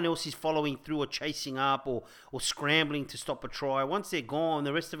 and no one else is following through or chasing up or scrambling to stop a try. Once they're gone,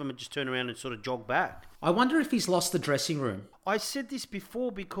 the rest of them would just turn around and sort of jog back. I wonder if he's lost the dressing room. I said this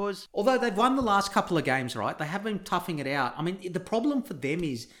before because... Although they've won the last couple of games, right? They have been toughing it out. I mean, the problem for them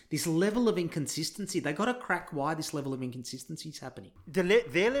is this level of inconsistency. They've got to crack why this level of inconsistency is happening.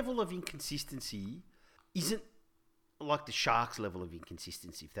 Their level of inconsistency isn't like the Sharks' level of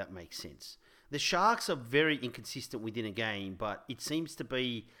inconsistency, if that makes sense. The Sharks are very inconsistent within a game, but it seems to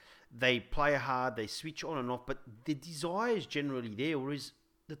be they play hard, they switch on and off, but the desire is generally there, whereas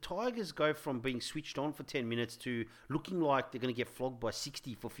the Tigers go from being switched on for 10 minutes to looking like they're going to get flogged by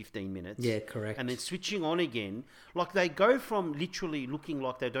 60 for 15 minutes. Yeah, correct. And then switching on again. Like, they go from literally looking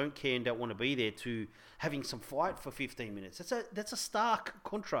like they don't care and don't want to be there to having some fight for 15 minutes. That's a stark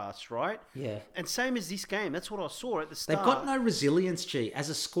contrast, right? Yeah. And same as this game. That's what I saw at the start. They've got no resilience, G. As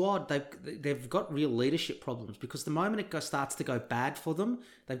a squad, they've got real leadership problems because the moment it starts to go bad for them,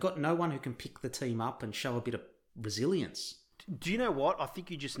 they've got no one who can pick the team up and show a bit of resilience. Do you know what? I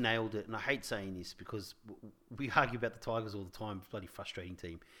think you just nailed it. And I hate saying this because we argue about the Tigers all the time. Bloody frustrating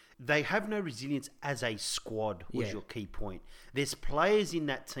team. They have no resilience as a squad was your key point. There's players in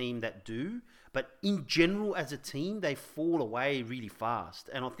that team that do, but in general as a team, they fall away really fast.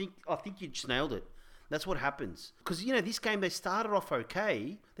 And I think you just nailed it. That's what happens. Because, this game, they started off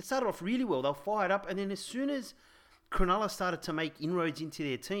okay. They started off really well. They were fired up. And then as soon as Cronulla started to make inroads into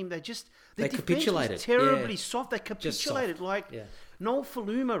their team, they capitulated. Was terribly soft. They capitulated. Soft. Noel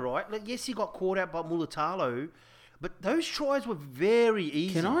Faluma, right? Like, yes, he got caught out by Mulatalo, but those tries were very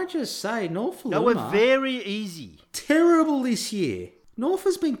easy. Can I just say, Noel Faluma... They were very easy. Terrible this year. North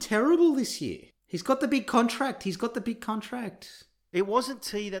has been terrible this year. He's got the big contract. It wasn't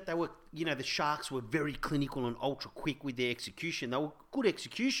that they were, the Sharks were very clinical and ultra quick with their execution. They were good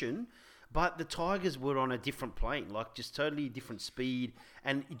execution, but the Tigers were on a different plane, like just totally different speed,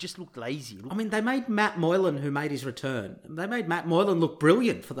 and it just looked lazy. They made Matt Moylan, who made his return, they made Matt Moylan look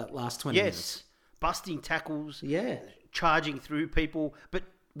brilliant for that last 20 minutes. Busting tackles, charging through people, but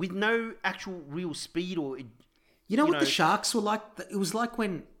with no actual real speed or... what the Sharks were like? It was like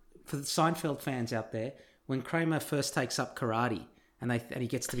when, for the Seinfeld fans out there, when Kramer first takes up karate and he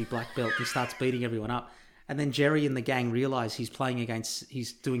gets to be black belt, he starts beating everyone up. And then Jerry and the gang realise he's doing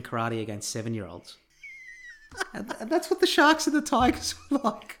karate against 7-year-olds. and that's what the Sharks and the Tigers were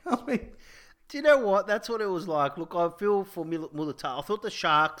like. Do you know what? That's what it was like. Look, I feel for Mulatalo. I thought the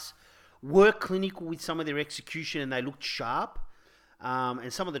Sharks were clinical with some of their execution and they looked sharp.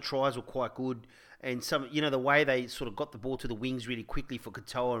 And some of the tries were quite good. And some, the way they sort of got the ball to the wings really quickly for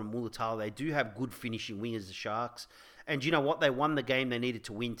Katoa and Mulatalo, they do have good finishing wingers, the Sharks. And you know what? They won the game they needed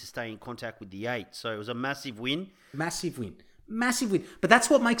to win to stay in contact with the 8. So it was a massive win. Massive win. But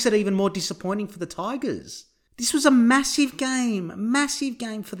that's what makes it even more disappointing for the Tigers. This was a massive game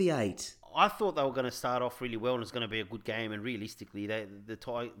for the 8. I thought they were going to start off really well and it was going to be a good game. And realistically,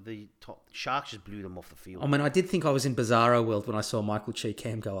 the Sharks just blew them off the field. I did think I was in Bizarro World when I saw Michael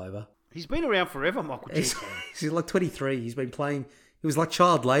Cheekham go over. He's been around forever, Michael Cheekham. He's like 23. He's been playing... He was like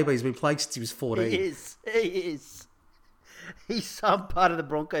child labour. He's been playing since he was 14. He is. He's some part of the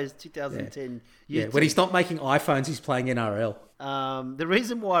Broncos 2010. Yeah, when he's not making iPhones, he's playing NRL. The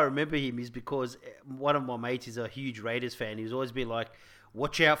reason why I remember him is because one of my mates is a huge Raiders fan. He's always been like,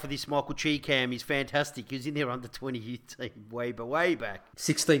 watch out for this Michael Cheekham. He's fantastic. He was in their under-20 youth team way back.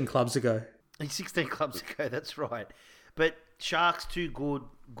 16 clubs ago. 16 clubs ago, that's right. But Sharks, too good.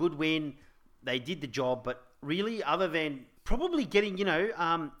 Good win. They did the job. But really, other than probably getting,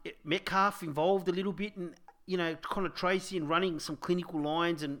 Metcalf involved a little bit and, kind of Tracy and running some clinical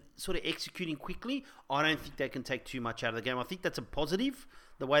lines and sort of executing quickly, I don't think they can take too much out of the game. I think that's a positive,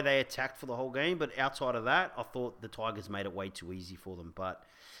 the way they attacked for the whole game. But outside of that, I thought the Tigers made it way too easy for them. But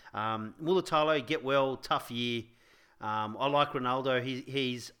Mulatalo, get well, tough year. I like Ronaldo.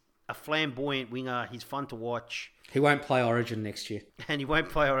 He's a flamboyant winger. He's fun to watch. He won't play Origin next year. And he won't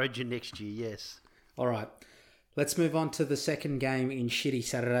play Origin next year, yes. All right. Let's move on to the second game in Shitty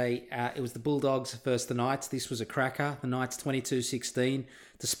Saturday. It was the Bulldogs versus the Knights. This was a cracker. The Knights 22-16.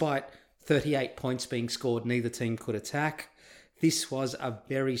 Despite 38 points being scored, neither team could attack. This was a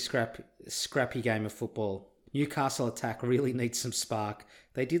very scrappy game of football. Newcastle attack really needs some spark.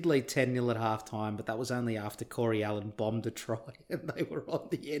 They did lead 10-0 at halftime, but that was only after Corey Allen bombed a try and they were on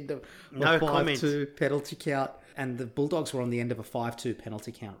the end of a 5-2 penalty count. And the Bulldogs were on the end of a 5-2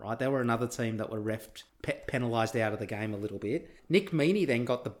 penalty count, right? They were another team that were penalised out of the game a little bit. Nick Meaney then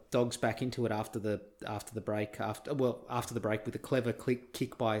got the Dogs back into it after the break with a clever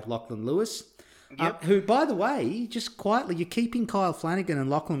kick by Lachlan Lewis. Yep. Who, by the way, just quietly, you're keeping Kyle Flanagan and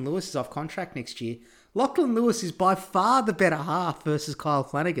Lachlan Lewis is off contract next year. Lachlan Lewis is by far the better half versus Kyle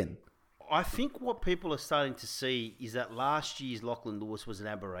Flanagan. I think what people are starting to see is that last year's Lachlan Lewis was an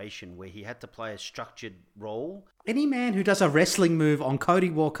aberration where he had to play a structured role. Any man who does a wrestling move on Cody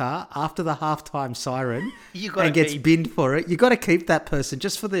Walker after the halftime siren and gets binned for it, you got to keep that person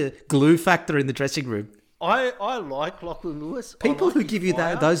just for the glue factor in the dressing room. I like Lachlan Lewis. People who give you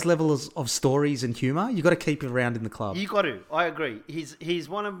those levels of stories and humour, you got to keep him around in the club. You got to. I agree. He's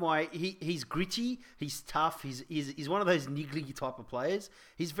one of my. He's gritty. He's tough. He's one of those niggly type of players.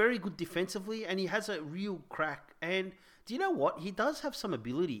 He's very good defensively, and he has a real crack. And Do you know what? He does have some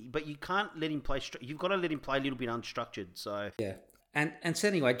ability, but you can't let him play. You've got to let him play a little bit unstructured. So yeah, and so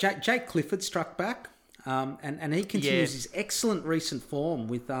anyway, Jake Clifford struck back, and he continues his excellent recent form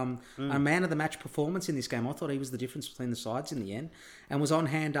with a man of the match performance in this game. I thought he was the difference between the sides in the end, and was on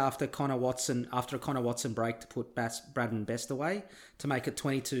hand after a Connor Watson break to put Bradman Best away to make it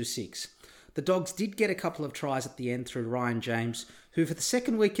 22-6. The Dogs did get a couple of tries at the end through Ryan James, who for the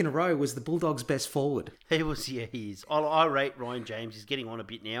second week in a row was the Bulldogs' best forward. He is. I rate Ryan James. He's getting on a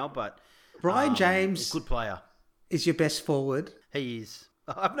bit now, but Ryan James, good player, is your best forward. He is.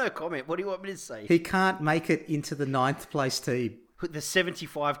 I have no comment. What do you want me to say? He can't make it into the 9th place team. The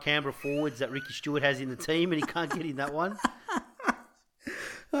 75 Canberra forwards that Ricky Stewart has in the team, and he can't get in that one.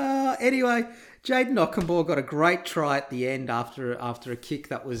 Anyway, Jaden Ockenbaugh got a great try at the end after a kick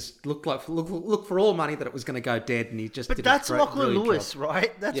that looked for all money that it was going to go dead, and he just. But did that's a Lachlan really Lewis, job.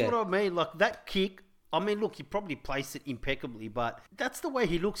 right? That's Yeah. what I mean. Like that kick. I mean, look, he probably placed it impeccably, but that's the way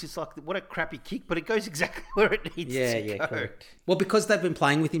he looks. It's like, what a crappy kick, but it goes exactly where it needs to go. Correct. Well, because they've been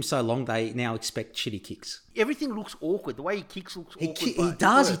playing with him so long, they now expect shitty kicks. Everything looks awkward. The way he kicks looks awkward. He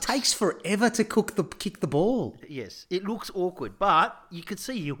does. He takes forever to kick the ball. Yes, it looks awkward, but you could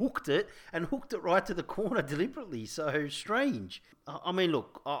see he hooked it right to the corner deliberately. So strange. I mean,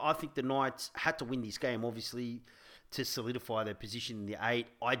 look, I think the Knights had to win this game, obviously, to solidify their position in the 8.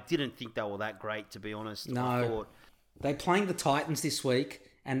 I didn't think they were that great, to be honest. No. I thought They're playing the Titans this week,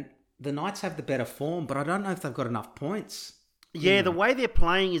 and the Knights have the better form, but I don't know if they've got enough points. Yeah, the way they're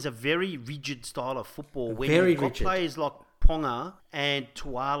playing is a very rigid style of football. When Very you've got rigid. players like Ponga and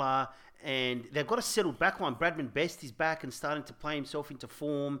Tuala, and they've got a settled back line. Bradman Best is back and starting to play himself into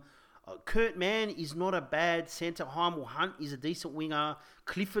form. Kurt Mann is not a bad centre. Heimel Hunt is a decent winger.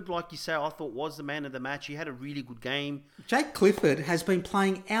 Clifford, like you say, I thought was the man of the match. He had a really good game. Jake Clifford has been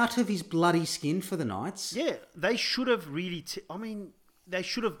playing out of his bloody skin for the Knights. Yeah, they should have really... they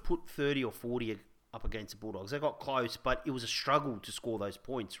should have put 30 or 40 up against the Bulldogs. They got close, but it was a struggle to score those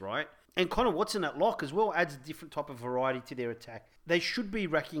points, right? And Connor Watson at lock as well adds a different type of variety to their attack. They should be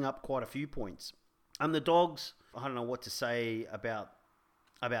racking up quite a few points. And the Dogs, I don't know what to say about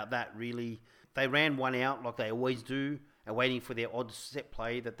that, really. They ran one out like they always do, and waiting for their odd set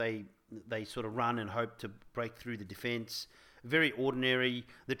play that they sort of run and hope to break through the defence. Very ordinary.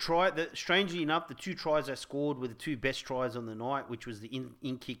 Strangely enough, the 2 tries they scored were the 2 best tries on the night, which was the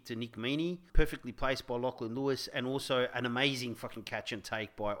in kick to Nick Meaney, perfectly placed by Lachlan Lewis, and also an amazing fucking catch and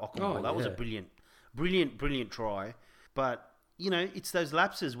take by Ockenbaugh. That was a brilliant try. But it's those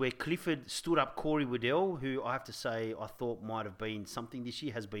lapses where Clifford stood up Corey Waddell, who I have to say I thought might have been something this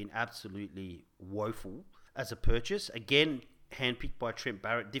year, has been absolutely woeful as a purchase. Again, handpicked by Trent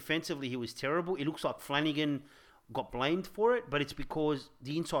Barrett. Defensively, he was terrible. It looks like Flanagan got blamed for it, but it's because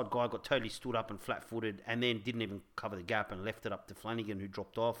the inside guy got totally stood up and flat-footed and then didn't even cover the gap and left it up to Flanagan, who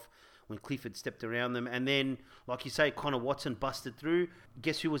dropped off when Clifford stepped around them. And then, like you say, Connor Watson busted through.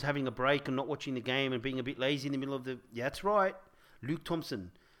 Guess who was having a break and not watching the game and being a bit lazy in the middle of the... Yeah, that's right. Luke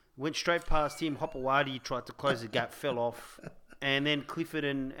Thompson went straight past him. Hopewadi tried to close the gap, fell off. And then Clifford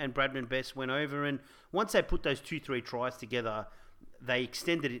and Bradman Best went over. And once they put those 2-3 tries together, they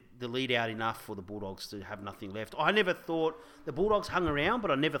extended the lead out enough for the Bulldogs to have nothing left. I never thought... The Bulldogs hung around, but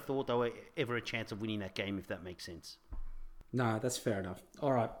I never thought they were ever a chance of winning that game, if that makes sense. No, that's fair enough.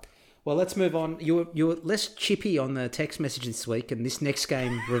 All right. Well, let's move on. You were less chippy on the text message this week, and this next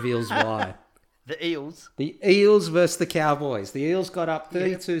game reveals why. The Eels. The Eels versus the Cowboys. The Eels got up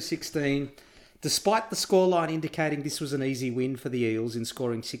 32-16. Despite the scoreline indicating this was an easy win for the Eels in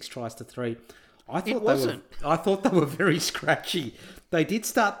scoring 6 tries to 3, I thought they were very scratchy. They did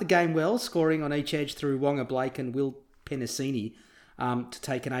start the game well, scoring on each edge through Wonga Blake and Will Penasini to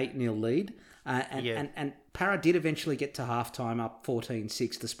take an 8-0 lead. And Parra did eventually get to halftime up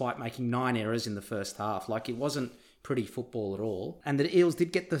 14-6 despite making 9 errors in the first half. Like, it wasn't pretty football at all. And the Eels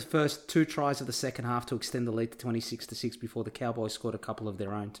did get the first 2 tries of the second half to extend the lead to 26-6 before the Cowboys scored a couple of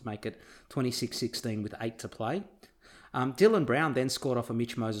their own to make it 26-16 with 8 to play. Dylan Brown then scored off a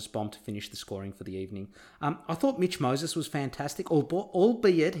Mitch Moses bomb to finish the scoring for the evening. I thought Mitch Moses was fantastic,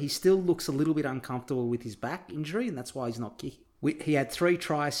 albeit he still looks a little bit uncomfortable with his back injury, and that's why he's not kicking. He had 3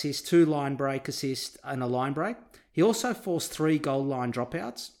 try assists, 2 line break assists, and a line break. He also forced 3 goal line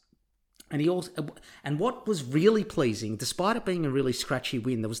dropouts. And what was really pleasing, despite it being a really scratchy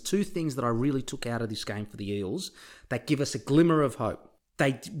win, there was 2 things that I really took out of this game for the Eels that give us a glimmer of hope.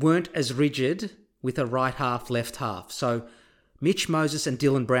 They weren't as rigid with a right half, left half. So Mitch Moses and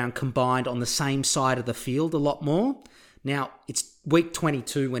Dylan Brown combined on the same side of the field a lot more. Now, it's week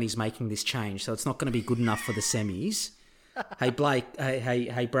 22 when he's making this change, so it's not going to be good enough for the semis. Hey, Blake,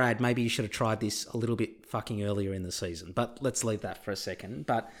 hey, Brad, maybe you should have tried this a little bit fucking earlier in the season. But let's leave that for a second.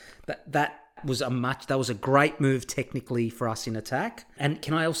 But that was a great move technically for us in attack. And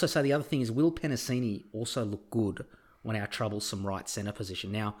can I also say the other thing is Will Penasini also looked good on our troublesome right centre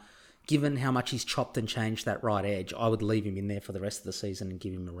position. Now, given how much he's chopped and changed that right edge, I would leave him in there for the rest of the season and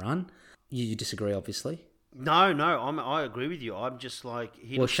give him a run. You disagree, obviously? No, I agree with you. I'm just like...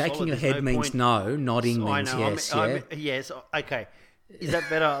 shaking solid. your head means no, nodding means yes. Yes, okay. Is that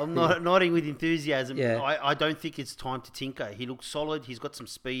better? I'm not nodding with enthusiasm. Yeah. I don't think it's time to tinker. He looks solid. He's got some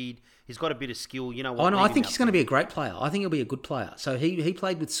speed. He's got a bit of skill. You know what? Oh, no, I think he's going to be a great player. I think he'll be a good player. So he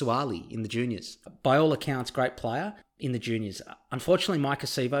played with Suli in the juniors. By all accounts, great player in the juniors. Unfortunately, Mike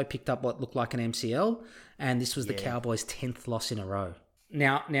Acevo picked up what looked like an MCL, and this was the Cowboys' 10th loss in a row.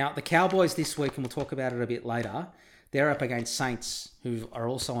 Now, the Cowboys this week, and we'll talk about it a bit later, they're up against Saints, who are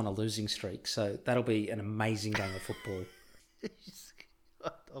also on a losing streak. So that'll be an amazing game of football.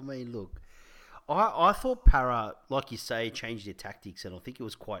 I mean, look, I thought Para, like you say, changed their tactics, and I think it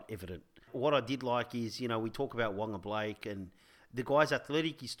was quite evident. What I did like is, we talk about Wonga Blake, and the guy's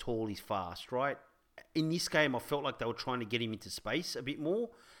athletic, he's tall, he's fast, right? In this game, I felt like they were trying to get him into space a bit more,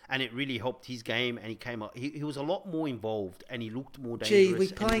 and it really helped his game, and he came up. He was a lot more involved, and he looked more dangerous. Gee,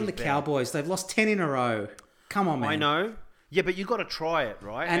 we're playing the Cowboys. They've lost 10 in a row. Come on, man. I know. Yeah, but you got to try it,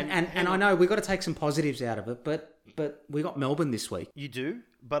 right? And I know we've got to take some positives out of it, but we got Melbourne this week. You do,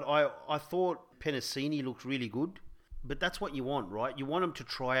 but I thought Penasini looked really good. But that's what you want, right? You want them to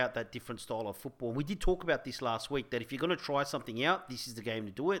try out that different style of football. And we did talk about this last week, that if you're going to try something out, this is the game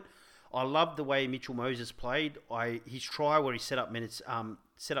to do it. I love the way Mitchell Moses played. His try where he set up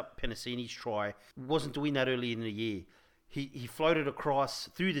Penasini's try, wasn't doing that early in the year. He floated across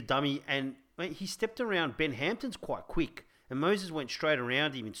through the dummy, and he stepped around Ben Hampton's quite quick. And Moses went straight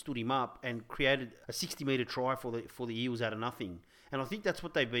around him and stood him up and created a 60-metre try for the Eels out of nothing. And I think that's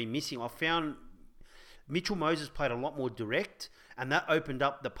what they've been missing. I found Mitchell Moses played a lot more direct, and that opened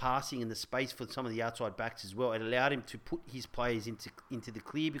up the passing and the space for some of the outside backs as well. It allowed him to put his players into the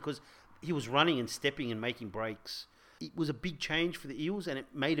clear because he was running and stepping and making breaks. It was a big change for the Eels, and it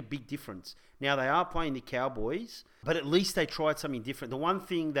made a big difference. Now, they are playing the Cowboys, but at least they tried something different. The one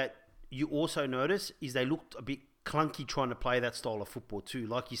thing that you also notice is they looked a bit clunky trying to play that style of football too.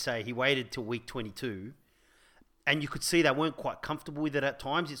 Like you say, he waited till week 22, and you could see they weren't quite comfortable with it at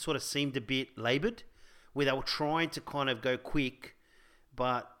times. It sort of seemed a bit laboured, where they were trying to kind of go quick,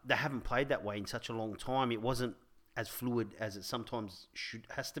 but they haven't played that way in such a long time. It wasn't as fluid as it sometimes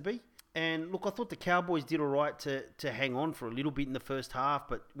has to be. And look, I thought the Cowboys did all right to hang on for a little bit in the first half,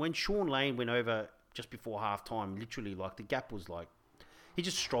 but when Sean Lane went over just before half-time, literally, like, the gap was like, he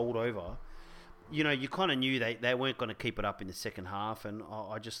just strolled over. You kind of knew they weren't going to keep it up in the second half, and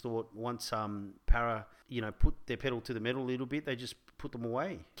I just thought once Para, put their pedal to the metal a little bit, they just put them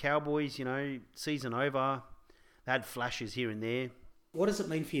away. Cowboys, season over, they had flashes here and there. What does it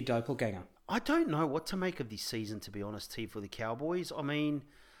mean for your doppelganger? I don't know what to make of this season, to be honest, T, for the Cowboys. I mean,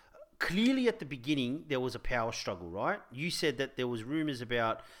 clearly at the beginning, there was a power struggle, right? You said that there was rumours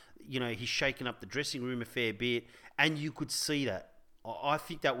about, he's shaking up the dressing room a fair bit, and you could see that. I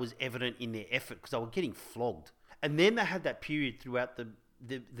think that was evident in their effort because they were getting flogged. And then they had that period throughout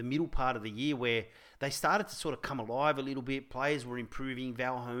the middle part of the year where they started to sort of come alive a little bit. Players were improving.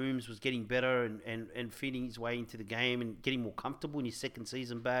 Val Holmes was getting better and feeding his way into the game and getting more comfortable in his second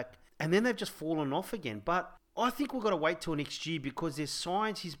season back. And then they've just fallen off again. But I think we've got to wait till next year because there's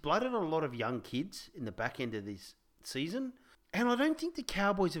signs. He's blooded a lot of young kids in the back end of this season. And I don't think the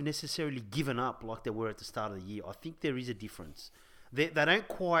Cowboys have necessarily given up like they were at the start of the year. I think there is a difference. They don't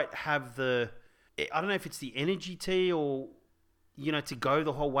quite have I don't know if it's the energy, T, or, to go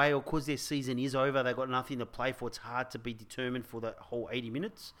the whole way, or because their season is over, they've got nothing to play for. It's hard to be determined for that whole 80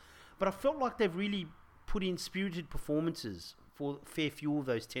 minutes. But I felt like they've really put in spirited performances for a fair few of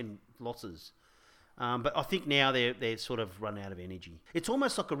those 10 losses. But I think now they're sort of run out of energy. It's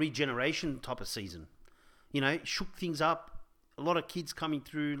almost like a regeneration type of season. Shook things up. A lot of kids coming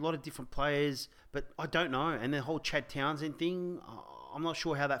through, a lot of different players, but I don't know. And the whole Chad Townsend thing, I'm not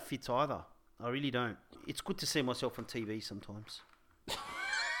sure how that fits either. I really don't. It's good to see myself on TV sometimes.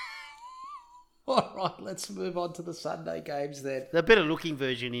 All right, let's move on to the Sunday games then. The better looking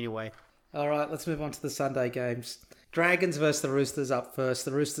version anyway. All right, let's move on to the Sunday games. Dragons versus the Roosters up first.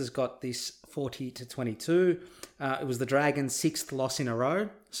 The Roosters got this 40-22. It was the Dragons' 6th loss in a row.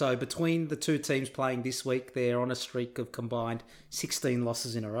 So between the two teams playing this week, they're on a streak of combined 16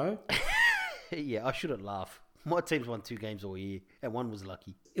 losses in a row. Yeah, I shouldn't laugh. My team's won 2 games all year, and one was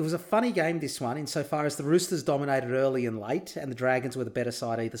lucky. It was a funny game, this one, insofar as the Roosters dominated early and late, and the Dragons were the better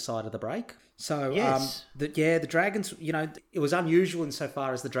side either side of the break. So, Yes. the Dragons, it was unusual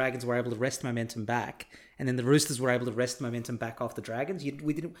insofar as the Dragons were able to wrest momentum back, and then the Roosters were able to wrest momentum back off the Dragons.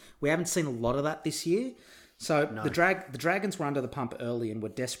 We haven't seen a lot of that this year. So No. the Dragons were under the pump early and were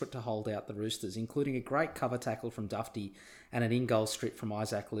desperate to hold out the Roosters, including a great cover tackle from Dufty and an in-goal strip from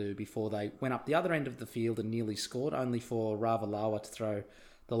Isaac Liu before they went up the other end of the field and nearly scored, only for Ravalawa to throw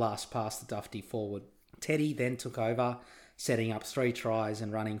the last pass to Dufty forward. Teddy then took over, setting up 3 tries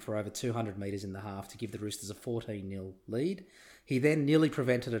and running for over 200 metres in the half to give the Roosters a 14-0 lead. He then nearly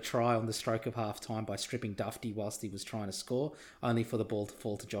prevented a try on the stroke of half-time by stripping Dufty whilst he was trying to score, only for the ball to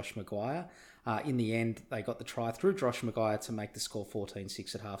fall to Josh Maguire. In the end, they got the try through Josh Maguire to make the score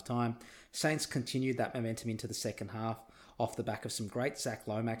 14-6 at half-time. Saints continued that momentum into the second half off the back of some great Zach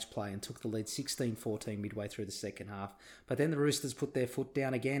Lomax play and took the lead 16-14 midway through the second half. But then the Roosters put their foot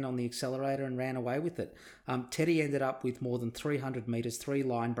down again on the accelerator and ran away with it. Teddy ended up with more than 300 metres, 3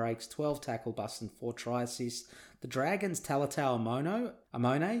 line breaks, 12 tackle busts and 4 try assists. The Dragons'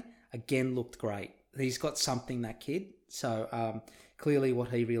 Amone, again looked great. He's got something, that kid. So clearly what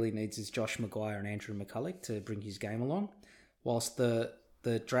he really needs is Josh Maguire and Andrew McCulloch to bring his game along. Whilst the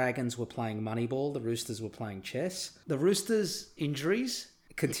Dragons were playing Moneyball, the Roosters were playing chess. The Roosters' injuries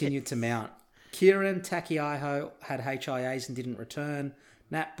continued to mount. Kieran Takiaiho had HIAs and didn't return.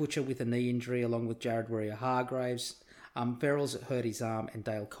 Nat Butcher with a knee injury along with Jared Warrior-Hargraves. Verrills hurt his arm and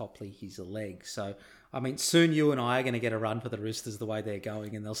Dale Copley his leg. So, soon you and I are going to get a run for the Roosters the way they're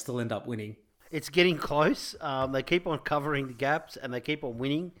going and they'll still end up winning. It's getting close. They keep on covering the gaps and they keep on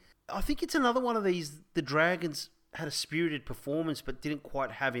winning. I think it's another one of these, the Dragons had a spirited performance but didn't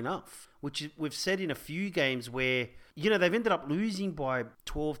quite have enough, which we've said in a few games where, they've ended up losing by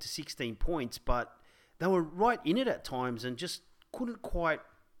 12 to 16 points, but they were right in it at times and just couldn't quite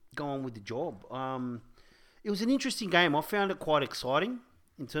go on with the job. It was an interesting game. I found it quite exciting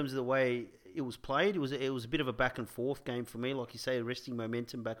in terms of the way it was played. It was a bit of a back and forth game for me, like you say, resting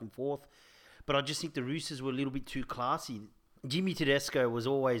momentum back and forth. But I just think the Roosters were a little bit too classy. Jimmy Tedesco was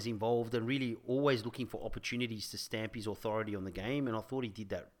always involved and really always looking for opportunities to stamp his authority on the game, and I thought he did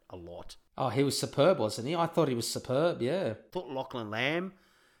that a lot. Oh, he was superb, wasn't he? I thought he was superb, yeah. I thought Lachlan Lamb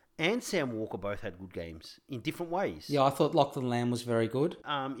and Sam Walker both had good games in different ways. Yeah, I thought Lachlan Lamb was very good.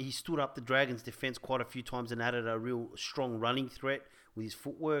 He stood up the Dragons' defence quite a few times and added a real strong running threat with his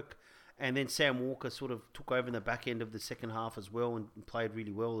footwork. And then Sam Walker sort of took over in the back end of the second half as well and played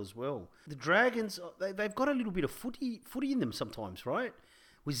really well as well. The Dragons, they've got a little bit of footy in them sometimes, right?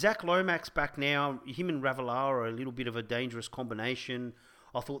 With Zach Lomax back now, him and Ravalawa are a little bit of a dangerous combination.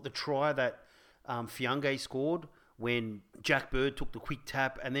 I thought the try that Fiange scored when Jack Bird took the quick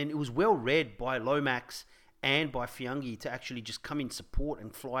tap, and then it was well read by Lomax and by Fiange to actually just come in support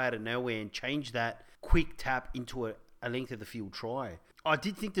and fly out of nowhere and change that quick tap into a length of the field try. I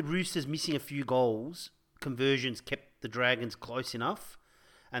did think the Roosters missing a few goals, conversions kept the Dragons close enough,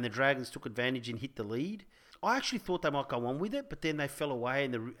 and the Dragons took advantage and hit the lead. I actually thought they might go on with it, but then they fell away,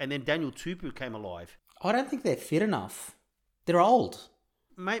 and then Daniel Tupou came alive. I don't think they're fit enough. They're old.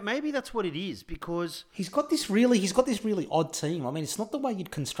 Maybe that's what it is, because he's got this really odd team. It's not the way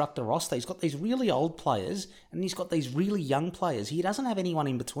you'd construct a roster. He's got these really old players, and he's got these really young players. He doesn't have anyone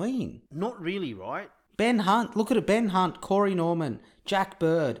in between. Not really, right? Ben Hunt, look at it. Ben Hunt, Corey Norman, Jack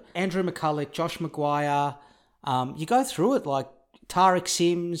Bird, Andrew McCulloch, Josh Maguire. You go through it like Tariq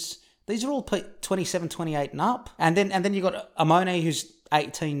Sims. These are all 27, 28 and up. And then you got Amone, who's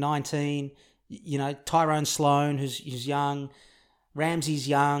 18, 19. Tyrone Sloan, who's young. Ramsey's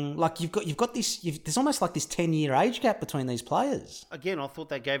young. Like you've got this. There's almost like this 10-year age gap between these players. Again, I thought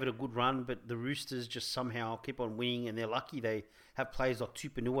they gave it a good run, but the Roosters just somehow keep on winning, and they're lucky they have players like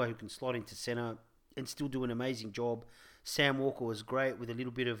Tupanua who can slot into centre and still do an amazing job. Sam Walker was great with a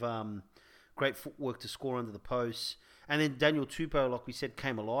little bit of great footwork to score under the posts. And then Daniel Tupou, like we said,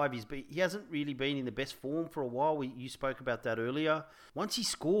 came alive. He hasn't really been in the best form for a while. You spoke about that earlier. Once he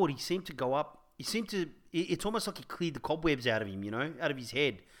scored, he seemed to go up. It's almost like he cleared the cobwebs out of him, out of his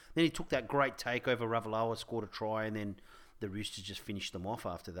head. Then he took that great take over Ravalawa, scored a try, and then the Roosters just finished them off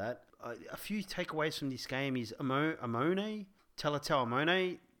after that. A few takeaways from this game is Amone, Amone.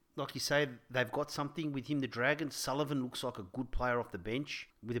 Like you say, they've got something with him, the Dragons. Sullivan looks like a good player off the bench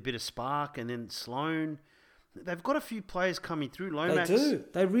with a bit of spark, and then Sloan. They've got a few players coming through. Lomax. They do.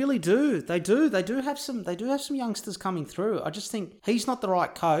 They really do. They do. They do have some youngsters coming through. I just think he's not the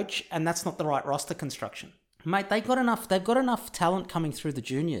right coach, and that's not the right roster construction. Mate, they've got enough talent coming through the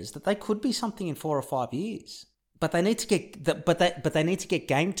juniors that they could be something in 4 or 5 years. But they need to get they need to get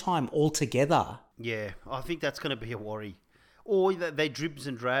game time all together. Yeah, I think that's going to be a worry. Or they dribs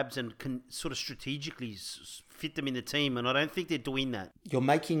and drabs and can sort of strategically fit them in the team, and I don't think they're doing that. You're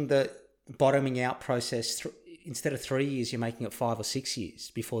making the bottoming out process, instead of 3 years, you're making it 5 or 6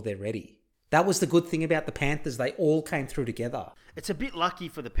 years before they're ready. That was the good thing about the Panthers. They all came through together. It's a bit lucky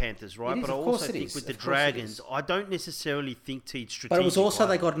for the Panthers, right? But I also think with the Dragons, I don't necessarily think it's strategic. But it was also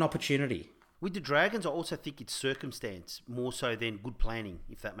they got an opportunity. With the Dragons, I also think it's circumstance more so than good planning,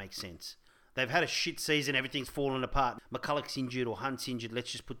 if that makes sense. They've had a shit season, everything's fallen apart. McCulloch's injured or Hunt's injured,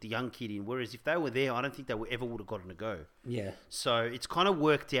 let's just put the young kid in. Whereas if they were there, I don't think they ever would have gotten a go. Yeah. So it's kind of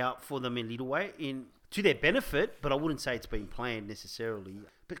worked out for them in a little way, to their benefit, but I wouldn't say it's been planned necessarily.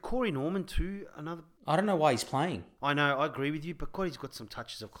 But Corey Norman too, another... I don't know why he's playing. I know, I agree with you, but God, he's got some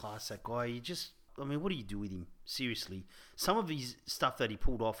touches of class, that guy. What do you do with him? Seriously. Some of his stuff that he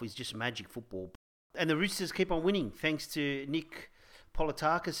pulled off is just magic football. And the Roosters keep on winning, thanks to Nick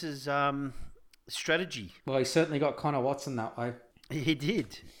Politakis' strategy. Well, he certainly got Connor Watson that way. He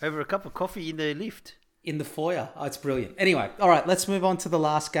did, over a cup of coffee in the lift. In the foyer. Oh, it's brilliant. Anyway, all right, let's move on to the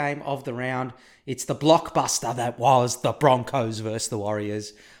last game of the round. It's the blockbuster that was the Broncos versus the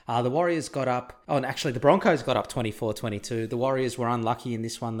Warriors. The Warriors got up... Oh, and actually, the Broncos got up 24-22. The Warriors were unlucky in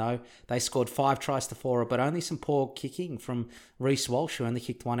this one, though. They scored 5 tries to 4, but only some poor kicking from Reece Walsh, who only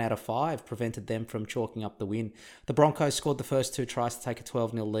kicked 1 out of 5, prevented them from chalking up the win. The Broncos scored the first 2 tries to take a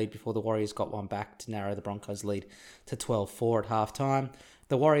 12-0 lead before the Warriors got one back to narrow the Broncos' lead to 12-4 at halftime.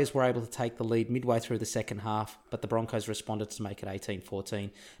 The Warriors were able to take the lead midway through the second half, but the Broncos responded to make it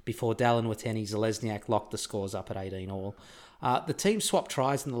 18-14 before Dallin Watene-Zelezniak locked the scores up at 18-all. The team swapped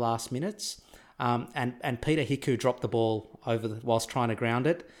tries in the last minutes, and Peter Hiku dropped the ball whilst trying to ground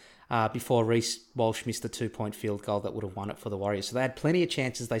it before Reece Walsh missed a 2-point field goal that would have won it for the Warriors. So they had plenty of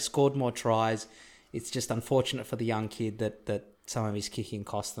chances. They scored more tries. It's just unfortunate for the young kid that some of his kicking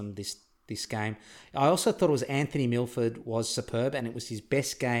cost them this game. I also thought it was Anthony Milford was superb, and it was his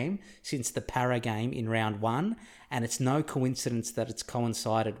best game since the Para game in round 1, and it's no coincidence that it's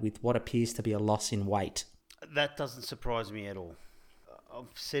coincided with what appears to be a loss in weight. That doesn't surprise me at all. I've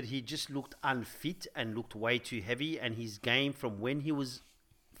said he just looked unfit and looked way too heavy, and his game from when he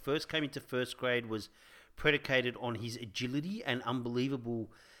first came into first grade was predicated on his agility and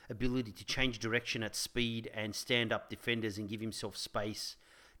unbelievable ability to change direction at speed and stand up defenders and give himself space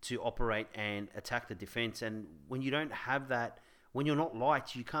to operate and attack the defence. And when you don't have that, when you're not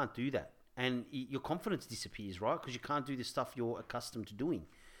light, you can't do that. And your confidence disappears, right? Because you can't do the stuff you're accustomed to doing.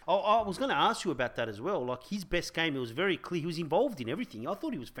 I was going to ask you about that as well. Like, his best game, it was very clear. He was involved in everything. I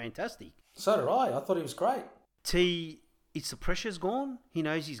thought he was fantastic. So did I. I thought he was great. It's the pressure's gone. He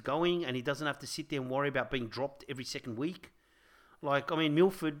knows he's going, and he doesn't have to sit there and worry about being dropped every second week.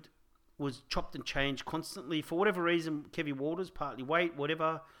 Milford was chopped and changed constantly. For whatever reason, Kevin Walters, partly weight,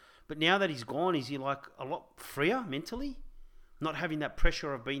 whatever. But now that he's gone, is he like a lot freer mentally? Not having that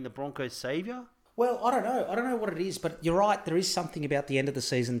pressure of being the Broncos' saviour? Well, I don't know. I don't know what it is, but you're right. There is something about the end of the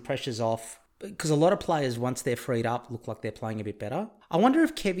season, pressure's off. Because a lot of players, once they're freed up, look like they're playing a bit better. I wonder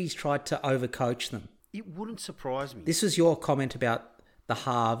if Kevy's tried to overcoach them. It wouldn't surprise me. This was your comment about the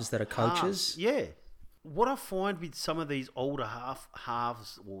halves that are coaches. Yeah. What I find with some of these older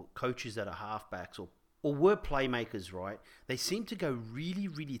halves or coaches that are halfbacks or were playmakers, right? They seem to go really,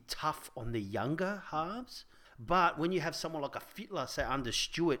 really tough on the younger halves. But when you have someone like a Fittler, say under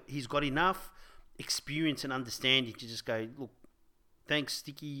Stewart, he's got enough experience and understanding to just go, look, thanks,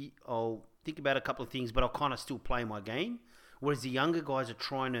 Sticky. I'll think about a couple of things, but I'll kind of still play my game. Whereas the younger guys are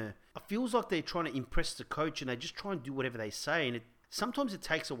trying to... It feels like they're trying to impress the coach and they just try and do whatever they say. And sometimes it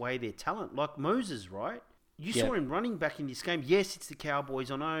takes away their talent. Like Moses, right? You saw him running back in this game. Yes, it's the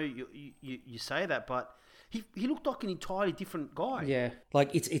Cowboys. I know you say that, but he looked like an entirely different guy. Yeah.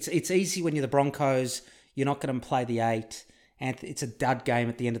 Like, it's easy when you're the Broncos. You're not going to play the 8. And it's a dud game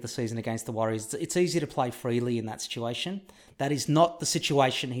at the end of the season against the Warriors. It's easy to play freely in that situation. That is not the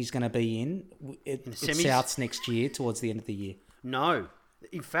situation he's going to be in at Souths next year, towards the end of the year. No.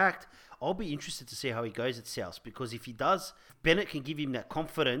 In fact, I'll be interested to see how he goes at Souths, because if he does, Bennett can give him that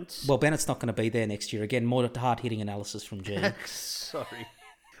confidence. Well, Bennett's not going to be there next year. Again, more hard-hitting analysis from G. Sorry.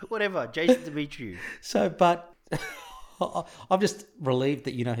 Whatever. Jason Demetriou. So, but I'm just relieved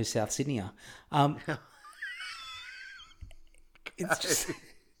that you know who South Sydney are. It's just...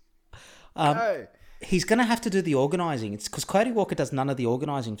 No. He's going to have to do the organising. It's because Cody Walker does none of the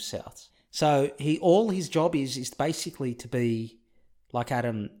organising for Souths. So all his job is basically to be like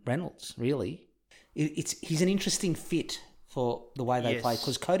Adam Reynolds, really. He's an interesting fit for the way they play,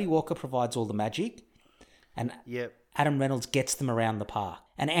 because Cody Walker provides all the magic and Adam Reynolds gets them around the park.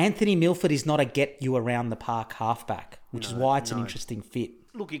 And Anthony Milford is not a get-you-around-the-park halfback, which is why it's an interesting fit.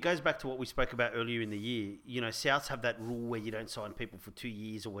 Look, it goes back to what we spoke about earlier in the year. Souths have that rule where you don't sign people for 2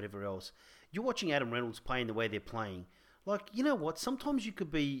 years or whatever else. You're watching Adam Reynolds playing the way they're playing. Like, you know what? Sometimes you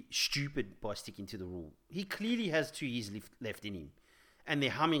could be stupid by sticking to the rule. He clearly has 2 years left in him. And they're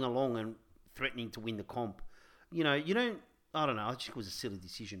humming along and threatening to win the comp. You don't... I don't know. I just think it was a silly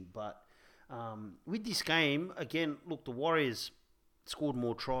decision. But with this game, again, look, the Warriors scored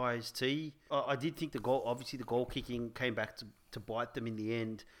more tries. I did think the goal kicking came back to bite them in the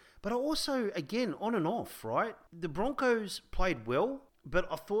end. But I also, again, on and off, right? The Broncos played well, but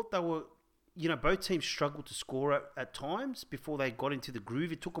I thought they were... both teams struggled to score at times before they got into the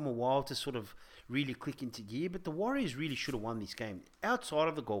groove. It took them a while to sort of really click into gear, but the Warriors really should have won this game outside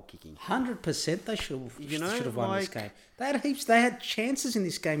of the goal kicking. 100% they should have won this game. They had heaps. They had chances in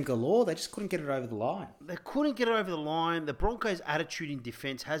this game galore. They just couldn't get it over the line. They couldn't get it over the line. The Broncos' attitude in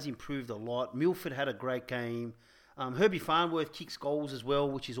defence has improved a lot. Milford had a great game. Herbie Farnworth kicks goals as well,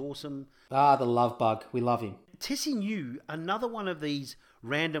 which is awesome. The love bug. We love him. Tessie New, another one of these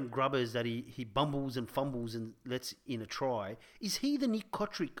random grubbers that he bumbles and fumbles and lets in a try. Is he the Nick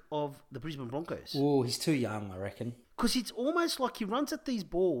Kotrick of the Brisbane Broncos? Oh, he's too young, I reckon. Because it's almost like he runs at these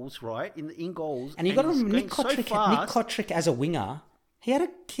balls, right, in goals. And you've got to remember, Nick Kotrick as a winger, he had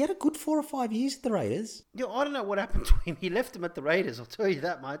a good 4 or 5 years at the Raiders. Yeah, I don't know what happened to him. He left him at the Raiders, I'll tell you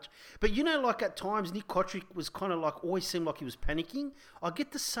that much. But like at times, Nick Kotrick was kind of like, always seemed like he was panicking. I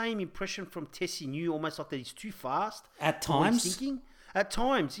get the same impression from Tessie New, almost like that he's too fast. At times? Thinking. At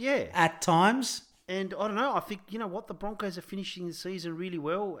times, yeah. At times. And I don't know, I think, the Broncos are finishing the season really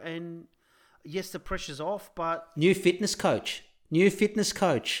well. And yes, the pressure's off, but... New fitness coach.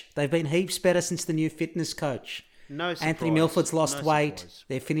 They've been heaps better since the new fitness coach. No surprise. Anthony Milford's lost weight. Surprise.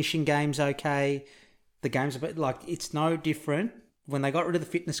 They're finishing games okay. The game's a bit it's no different. When they got rid of the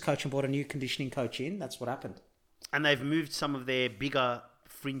fitness coach and brought a new conditioning coach in, that's what happened. And they've moved some of their bigger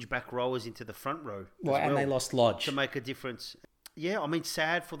fringe back rowers into the front row. And they lost Lodge to make a difference. Yeah, I mean,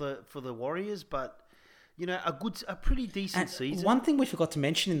 sad for the Warriors, but a pretty decent season. One thing we forgot to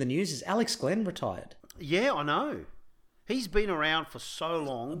mention in the news is Alex Glenn retired. Yeah, I know. He's been around for so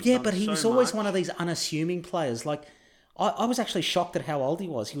long. Yeah, but he was always one of these unassuming players. Like, I was actually shocked at how old he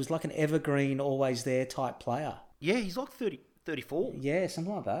was. He was like an evergreen, always there type player. Yeah, he's like 34. Yeah,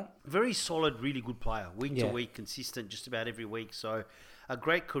 something like that. Very solid, really good player. Week to week, consistent, just about every week. So, a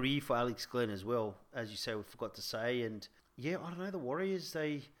great career for Alex Glenn as well, as you say, we forgot to say. And, yeah, I don't know, the Warriors,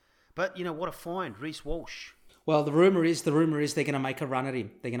 But, what a find, Reece Walsh. Well, the rumour is they're going to make a run at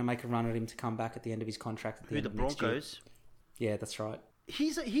him. They're going to make a run at him to come back at the end of his contract at the end of next year. Broncos? Yeah, that's right.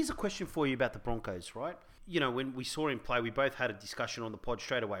 Here's a question for you about the Broncos, right? When we saw him play, we both had a discussion on the pod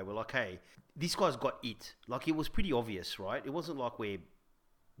straight away. We're like, hey, this guy's got it. Like, it was pretty obvious, right? It wasn't like we're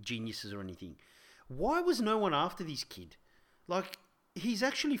geniuses or anything. Why was no one after this kid? Like, he's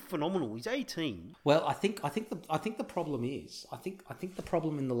actually phenomenal. He's 18. Well, I think the problem is I think the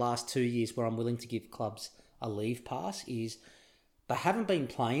problem in the last 2 years where I'm willing to give clubs a leave pass is they haven't been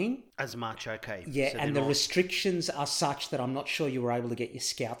playing as much. Okay. Yeah, so and the restrictions are such that I'm not sure you were able to get your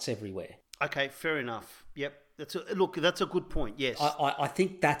scouts everywhere. Okay, fair enough. Yep. That's a good point. Yes. I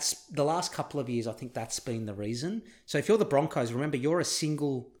think that's the last couple of years. I think that's been the reason. So if you're the Broncos, remember you're a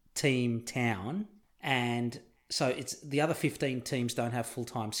single team town, and so it's the other 15 teams don't have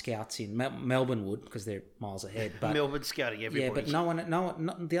full-time scouts in. Melbourne would because they're miles ahead. But Melbourne scouting everybody. Yeah, but no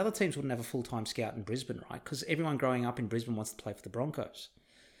one, the other teams wouldn't have a full-time scout in Brisbane, right? Because everyone growing up in Brisbane wants to play for the Broncos.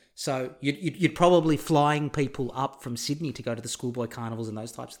 So you'd probably flying people up from Sydney to go to the schoolboy carnivals and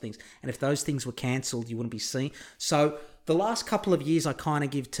those types of things. And if those things were cancelled, you wouldn't be seen. So the last couple of years, I kind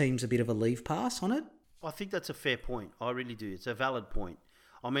of give teams a bit of a leave pass on it. I think that's a fair point. I really do. It's a valid point.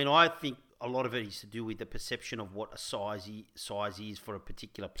 I mean, I think a lot of it is to do with the perception of what a size is for a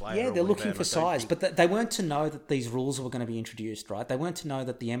particular player. Yeah, they're looking for size, but they weren't to know that these rules were going to be introduced, right? They weren't to know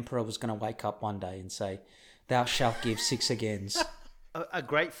that the Emperor was going to wake up one day and say, "Thou shalt give 6 agains." A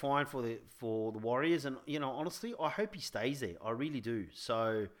great find for the Warriors, and honestly, I hope he stays there. I really do.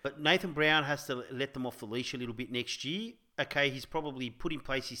 So, but Nathan Brown has to let them off the leash a little bit next year. Okay, he's probably put in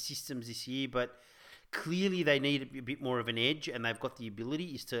place his systems this year, but clearly they need a bit more of an edge, and they've got the ability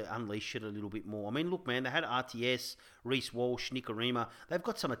is to unleash it a little bit more. I mean, look, man, they had RTS, Reece Walsh, Nikorima. They've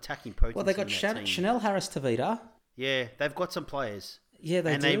got some attacking potency. Well, they got Chanel Harris-Tavita. Yeah, they've got some players. Yeah,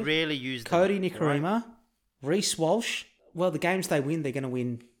 they do. And they rarely use Cody them. Nikorima, right? Reece Walsh. Well, the games they win, they're going to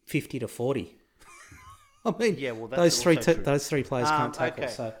win 50-40. I mean, yeah, well, those three players can't tackle.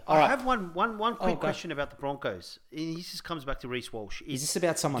 Okay. So, I have one quick question about the Broncos. This just comes back to Reece Walsh. Is this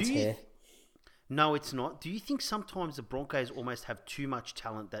about someone's hair? No, it's not. Do you think sometimes the Broncos almost have too much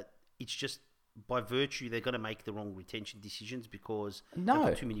talent that it's just by virtue they're going to make the wrong retention decisions because No.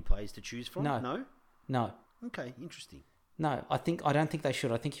 they've got too many players to choose from? No. Okay, interesting. No, I don't think they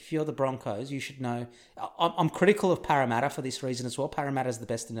should. I think if you're the Broncos, you should know. I'm critical of Parramatta for this reason as well. Parramatta is the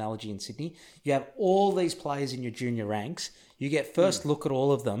best analogy in Sydney. You have all these players in your junior ranks. You get first look at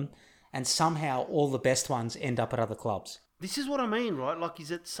all of them, and somehow all the best ones end up at other clubs. This is what I mean, right? Like,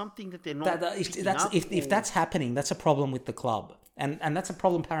 is it something that they're not If that's happening, that's a problem with the club. And that's a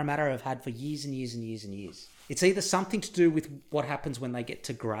problem Parramatta have had for years and years and years and years. It's either something to do with what happens when they get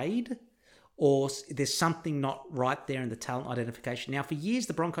to grade, or there's something not right there in the talent identification. Now, for years,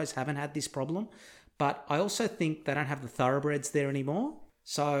 the Broncos haven't had this problem, but I also think they don't have the thoroughbreds there anymore.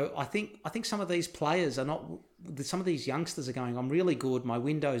 So I think some of these players are not... Some of these youngsters are going, I'm really good, my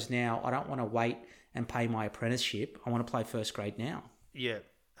window's now, I don't want to wait and pay my apprenticeship. I want to play first grade now. Yeah,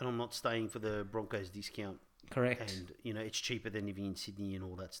 and I'm not staying for the Broncos discount. Correct. And, it's cheaper than living in Sydney and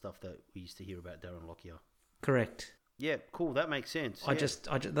all that stuff that we used to hear about Darren Lockyer. Correct. Yeah, cool. That makes sense. I just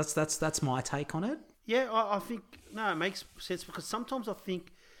that's my take on it. Yeah, I think it makes sense because sometimes I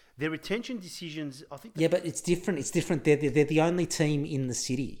think their retention decisions. Yeah, but it's different. It's different. They're the only team in the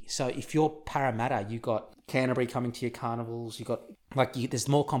city. So if you're Parramatta, you got Canterbury coming to your carnivals. You got there's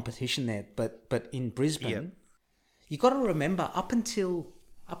more competition there. But in Brisbane, you got to remember up until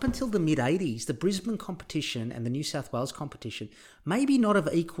the mid-'80s, the Brisbane competition and the New South Wales competition, maybe not of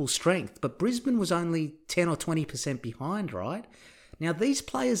equal strength, but Brisbane was only 10 or 20% behind, right? Now, these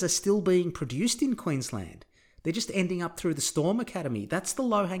players are still being produced in Queensland. They're just ending up through the Storm Academy. That's the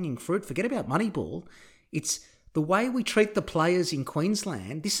low-hanging fruit. Forget about Moneyball. It's the way we treat the players in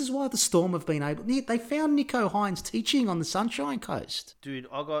Queensland. This is why the Storm have been able... They found Nico Hines teaching on the Sunshine Coast. Dude,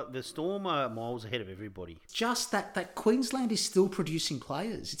 I got the Storm miles ahead of everybody. Just that Queensland is still producing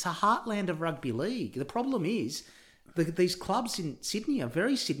players. It's a heartland of rugby league. The problem is these clubs in Sydney are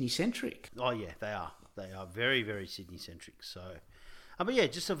very Sydney-centric. Oh, yeah, they are. They are very, very Sydney-centric. So, but yeah,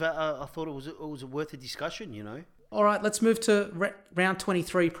 just I thought it was worth a discussion, All right, let's move to round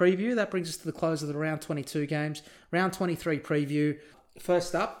 23 preview. That brings us to the close of the round 22 games. Round 23 preview.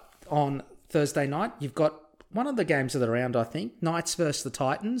 First up on Thursday night, you've got one of the games of the round, I think. Knights versus the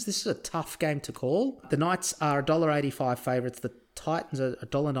Titans. This is a tough game to call. The Knights are $1.85 favourites. The Titans are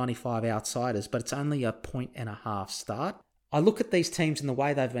 $1.95 outsiders, but it's only a 1.5 start. I look at these teams and the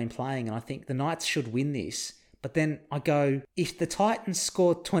way they've been playing, and I think the Knights should win this. But then I go, if the Titans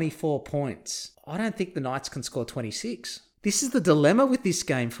score 24 points, I don't think the Knights can score 26. This is the dilemma with this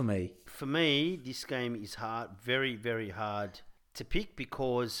game for me. For me, this game is hard, very, very hard to pick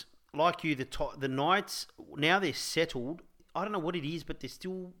because, like you, the Knights, now they're settled. I don't know what it is, but they're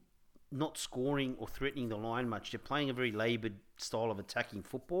still not scoring or threatening the line much. They're playing a very laboured style of attacking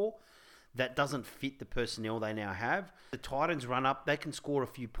football that doesn't fit the personnel they now have. The Titans run up, they can score a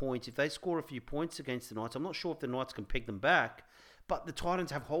few points. If they score a few points against the Knights, I'm not sure if the Knights can peg them back, but the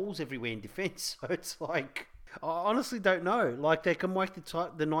Titans have holes everywhere in defence. So it's like, I honestly don't know. Like, they can make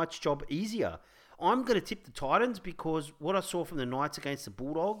the Knights' job easier. I'm going to tip the Titans because what I saw from the Knights against the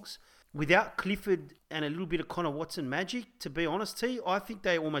Bulldogs, without Clifford and a little bit of Connor Watson magic, to be honest to you, I think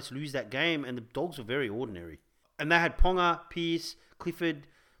they almost lose that game, and the Dogs were very ordinary. And they had Ponga, Pearce, Clifford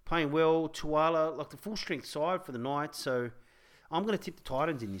playing well, Tuala, like the full-strength side for the Knights. So I'm going to tip the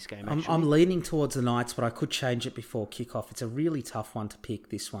Titans in this game, actually. I'm leaning towards the Knights, but I could change it before kickoff. It's a really tough one to pick,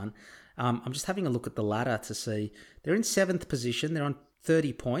 this one. I'm just having a look at the ladder to see. They're in 7th position. They're on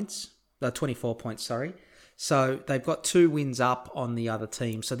 30 points. 24 points, sorry. So they've got 2 wins up on the other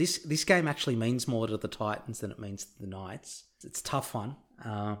team. So this game actually means more to the Titans than it means to the Knights. It's a tough one.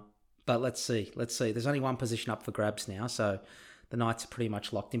 But let's see. There's only one position up for grabs now, so the Knights are pretty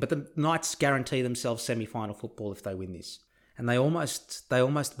much locked in. But the Knights guarantee themselves semi-final football if they win this. And they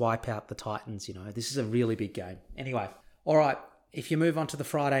almost wipe out the Titans, This is a really big game. Anyway, all right. If you move on to the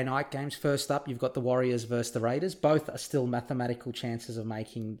Friday night games, first up, you've got the Warriors versus the Raiders. Both are still mathematical chances of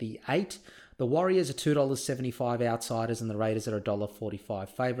making the 8. The Warriors are $2.75 outsiders and the Raiders are $1.45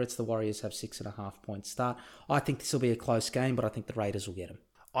 favourites. The Warriors have 6.5 points start. I think this will be a close game, but I think the Raiders will get them.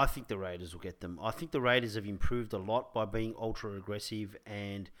 I think the Raiders will get them. I think the Raiders have improved a lot by being ultra aggressive,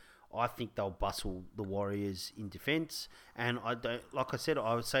 and I think they'll bustle the Warriors in defence. And I don't, like I said,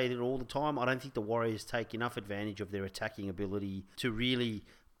 I would say it all the time. I don't think the Warriors take enough advantage of their attacking ability to really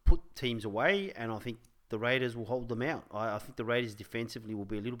put teams away. And I think the Raiders will hold them out. I think the Raiders defensively will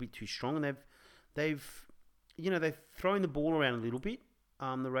be a little bit too strong, and they've thrown the ball around a little bit,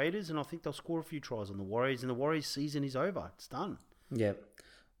 the Raiders, and I think they'll score a few tries on the Warriors. And the Warriors' season is over. It's done. Yeah.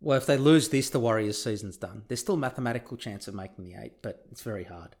 Well, if they lose this, the Warriors' season's done. There's still a mathematical chance of making the 8, but it's very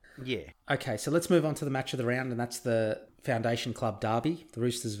hard. Yeah. Okay, so let's move on to the match of the round, and that's the Foundation Club derby, the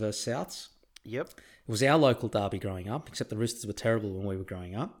Roosters versus Souths. Yep. It was our local derby growing up, except the Roosters were terrible when we were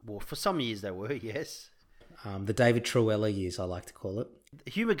growing up. Well, for some years they were, yes. The David Truella years, I like to call it.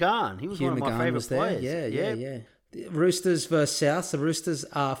 Hugh McGahn, he was one of my favourite players. Yeah. The Roosters versus Souths. The Roosters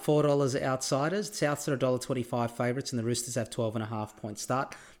are $4 outsiders. Souths are $1.25 favourites, and the Roosters have 12.5 point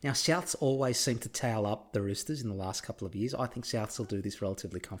start. Now, Souths always seem to towel up the Roosters in the last couple of years. I think Souths will do this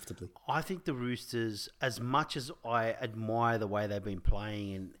relatively comfortably. I think the Roosters, as much as I admire the way they've been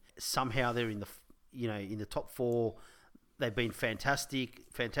playing, and somehow they're in the top four. They've been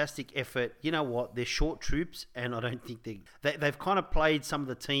fantastic effort. You know what? They're short troops, and I don't think they've kind of played some of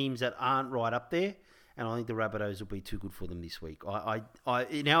the teams that aren't right up there. And I think the Rabbitohs will be too good for them this week.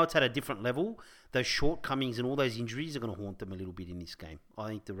 Now it's at a different level. Those shortcomings and all those injuries are going to haunt them a little bit in this game. I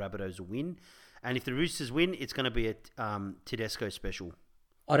think the Rabbitohs will win. And if the Roosters win, it's going to be a Tedesco special.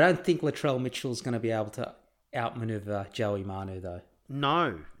 I don't think Latrell Mitchell's going to be able to outmaneuver Joey Manu, though.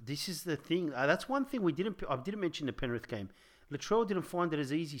 No, this is the thing. That's one thing I didn't mention in the Penrith game. Latrell didn't find it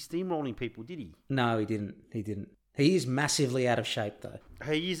as easy steamrolling people, did he? No, he didn't. He is massively out of shape, though.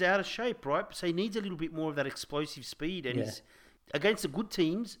 He is out of shape, right? So he needs a little bit more of that explosive speed. And he's, against the good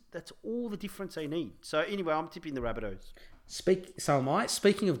teams, that's all the difference they need. So anyway, I'm tipping the Rabbitohs. So am I.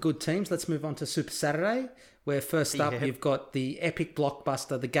 Speaking of good teams, let's move on to Super Saturday, where first up you've got the epic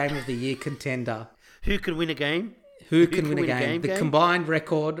blockbuster, the Game of the Year contender. Who can win a game? Who can win a game? The combined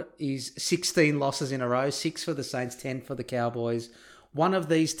record is 16 losses in a row, 6 for the Saints, 10 for the Cowboys. One of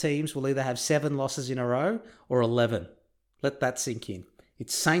these teams will either have 7 losses in a row or 11. Let that sink in.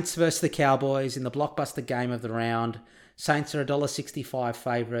 It's Saints versus the Cowboys in the blockbuster game of the round. Saints are $1.65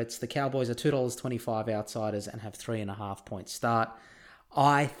 favourites. The Cowboys are $2.25 outsiders and have 3.5 point start.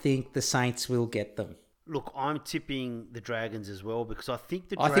 I think the Saints will get them. Look, I'm tipping the Dragons as well because I think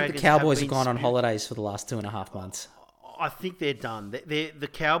the Cowboys have gone on holidays for the last 2.5 months. I think they're done. The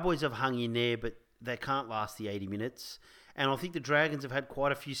Cowboys have hung in there, but they can't last the 80 minutes. And I think the Dragons have had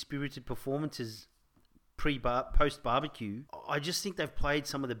quite a few spirited performances post-barbecue. I just think they've played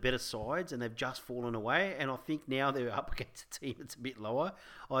some of the better sides and they've just fallen away. And I think now they're up against a team that's a bit lower.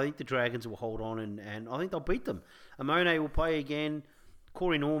 I think the Dragons will hold on and I think they'll beat them. Amone will play again.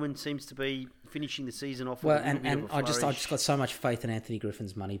 Corey Norman seems to be finishing the season off. Well, and I just got so much faith in Anthony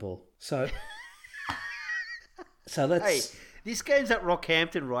Griffin's Moneyball. So let's. Hey, this game's at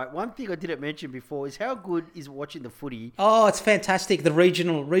Rockhampton, right? One thing I didn't mention before is how good is watching the footy. Oh, it's fantastic! The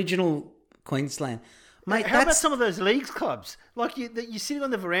regional Queensland, mate. How about some of those leagues clubs? Like you're sitting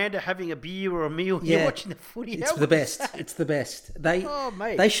on the veranda having a beer or a meal. Yeah, you're watching the footy. It's the best. It's the best.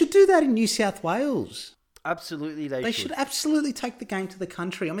 Mate. They should do that in New South Wales. Absolutely, they should absolutely take the game to the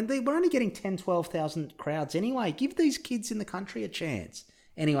country. I mean, we're only getting 10,000, 12,000 crowds anyway. Give these kids in the country a chance.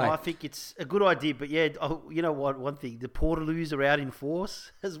 Anyway. I think it's a good idea. But yeah, you know what? One thing, the Portaloos are out in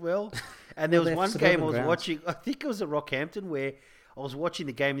force as well. And there was one game I was watching, I think it was at Rockhampton, where I was watching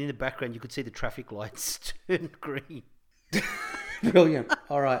the game and in the background you could see the traffic lights turn green. Brilliant.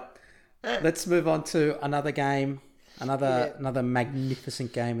 All right. Let's move on to another game. Another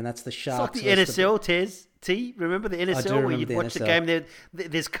magnificent game, and that's the Sharks. It's like the NSL, T. Remember the NSL where you'd watch the game,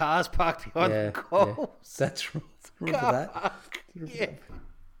 there's cars parked behind the goals? Yeah. That's right. Remember that? Yeah.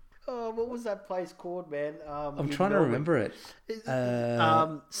 Oh, what was that place called, man? I'm trying to remember it.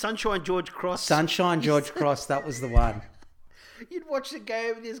 Sunshine George Cross. Sunshine George Cross, that was the one. You'd watch the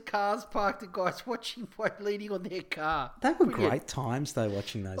game and there's cars parked and guys leaning on their car. They were great times though,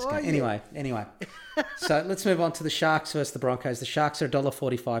 watching those games. Anyway. So let's move on to the Sharks versus the Broncos. The Sharks are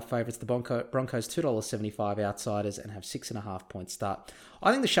 $1.45 favourites. The Broncos $2.75 outsiders and have 6.5 point start.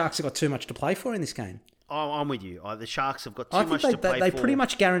 I think the Sharks have got too much to play for in this game. Oh, I'm with you. The Sharks have got too much to play for. They pretty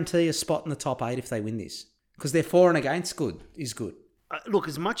much guarantee a spot in the top 8 if they win this. Because their for and against is good. Look,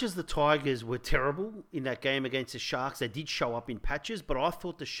 as much as the Tigers were terrible in that game against the Sharks, they did show up in patches, but I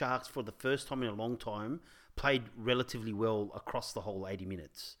thought the Sharks, for the first time in a long time, played relatively well across the whole 80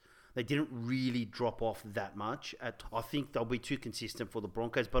 minutes. They didn't really drop off that much. I think they'll be too consistent for the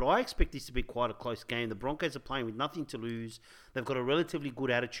Broncos, but I expect this to be quite a close game. The Broncos are playing with nothing to lose. They've got a relatively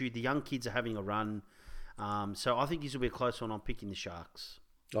good attitude. The young kids are having a run. So I think this will be a close one. I'm picking the Sharks.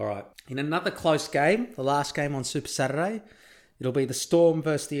 All right. In another close game, the last game on Super Saturday, it'll be the Storm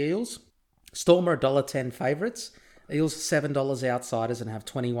versus the Eels. Storm are $1.10 favourites. Eels are $7 outsiders and have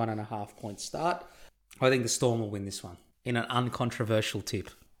 21.5 point start. I think the Storm will win this one in an uncontroversial tip.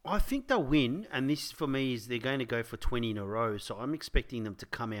 I think they'll win, and this for me is they're going to go for 20 in a row. So I'm expecting them to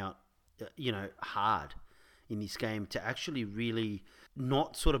come out, hard in this game to actually really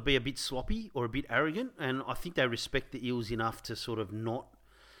not sort of be a bit sloppy or a bit arrogant. And I think they respect the Eels enough to sort of not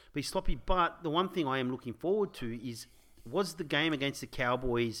be sloppy. But the one thing I am looking forward to is, was the game against the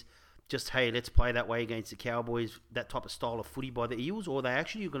Cowboys just, hey, let's play that way against the Cowboys, that type of style of footy by the Eels, or are they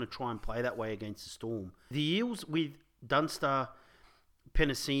actually going to try and play that way against the Storm? The Eels with Dunster,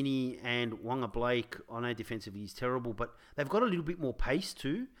 Penasini and Wonga Blake, I know defensively he's terrible, but they've got a little bit more pace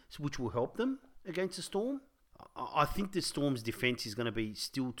too, which will help them against the Storm. I think the Storm's defence is going to be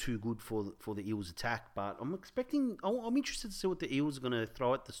still too good for the Eels' attack, but I'm interested to see what the Eels are going to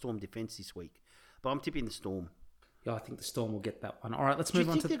throw at the Storm defence this week. But I'm tipping the Storm. Yeah, I think the Storm will get that one. All right, let's move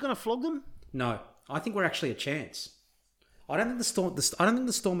on to... Do you think they're going to flog them? No, I think we're actually a chance. I don't think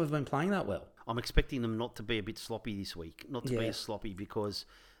the Storm have been playing that well. I'm expecting them not to be a bit sloppy this week. Not to be as sloppy because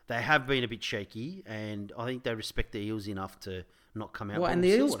they have been a bit shaky, and I think they respect the Eels enough to not come out. Well, and the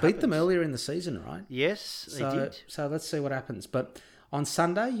Eels beat them earlier in the season, right? Yes, they did. So let's see what happens. But on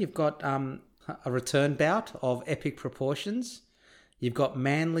Sunday, you've got a return bout of epic proportions. You've got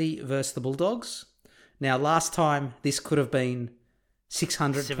Manly versus the Bulldogs. Now, last time, this could have been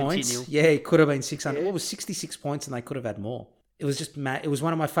 600 points. 0. Yeah, it could have been 600. Yeah. Well, it was 66 points, and they could have had more. It was just it was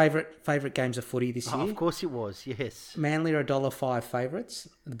one of my favourite games of footy this year. Of course it was, yes. Manly are $1.05 favourites.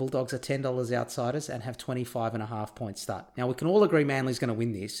 The Bulldogs are $10 outsiders and have 25.5 point start. Now, we can all agree Manly's going to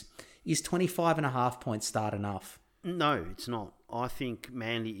win this. Is 25.5 point start enough? No, it's not. I think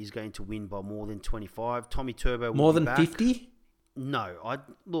Manly is going to win by more than 25. Tommy Turbo will More be than back. 50? No,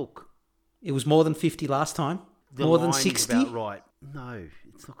 look. It was more than 50 last time? The more than line is 60? about right. No,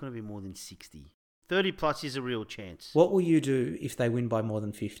 it's not going to be more than 60. 30 plus is a real chance. What will you do if they win by more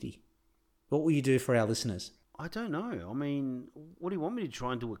than 50? What will you do for our listeners? I don't know. I mean, what do you want me to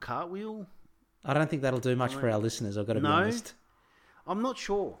try and do, a cartwheel? I don't think that'll do much for our listeners, I've got to be honest. I'm not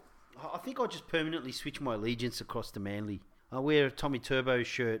sure. I think I'll just permanently switch my allegiance across to Manly. I wear a Tommy Turbo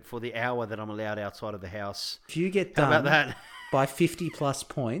shirt for the hour that I'm allowed outside of the house. If you get How done about that? by 50 plus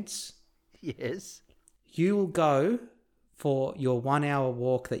points, Yes. you will go for your 1 hour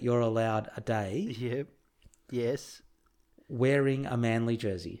walk that you're allowed a day. Yep. Yes. Wearing a Manly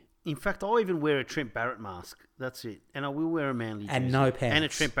jersey. In fact, I'll even wear a Trent Barrett mask. That's it. And I will wear a Manly jersey. And no pants. And a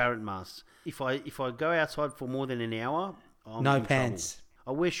Trent Barrett mask. If I go outside for more than an hour, I'm no in pants.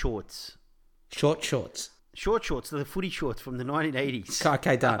 trouble. I wear shorts. Short shorts. Short shorts, the footy shorts from the 1980s.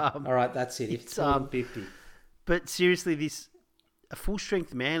 Okay, done. All right, that's it. It's more than 50. But seriously, a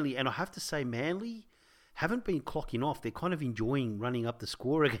full-strength Manly, and I have to say Manly haven't been clocking off. They're kind of enjoying running up the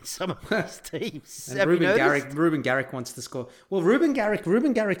score against some of these teams. And Ruben Garrick wants to score. Well, Ruben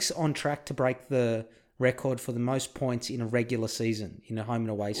Garrick's on track to break the record for the most points in a regular season, in a home and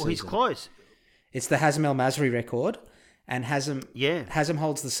away season. Well, he's close. It's the Hazem El Masri record, and Hazem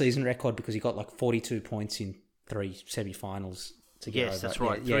holds the season record because he got like 42 points in 3 semi-finals to get over. Yes, that's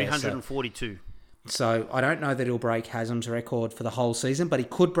right. 342. So I don't know that he'll break Hazem's record for the whole season, but he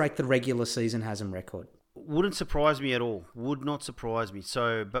could break the regular season Hazem record. Wouldn't surprise me at all. Would not surprise me.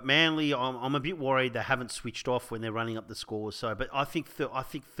 So, but Manly, I'm a bit worried they haven't switched off when they're running up the scores. So, but I think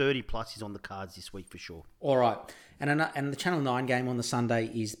 30 plus is on the cards this week for sure. All right, and the Channel 9 game on the Sunday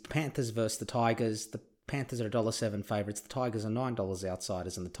is Panthers versus the Tigers. The Panthers are $1.07 favourites. The Tigers are $9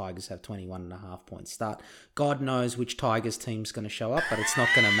 outsiders, and the Tigers have 21.5 points start. God knows which Tigers team's going to show up, but it's not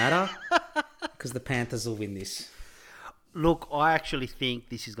going to matter because the Panthers will win this. Look, I actually think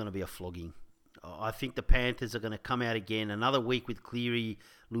this is going to be a flogging. I think the Panthers are going to come out again. Another week with Cleary,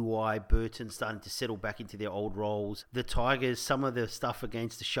 Luai, Burton starting to settle back into their old roles. The Tigers, some of the stuff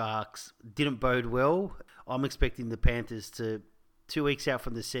against the Sharks didn't bode well. I'm expecting the Panthers to, 2 weeks out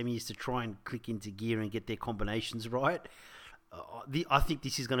from the semis, to try and click into gear and get their combinations right. I think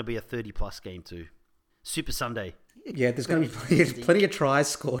this is going to be a 30-plus game too. Super Sunday. Yeah, there's going to be plenty of tries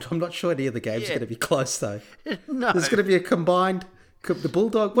scored. I'm not sure any of the games are going to be close though. No. There's going to be a combined... The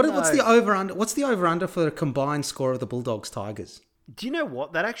Bulldog. What's the over under? What's the over under for the combined score of the Bulldogs Tigers? Do you know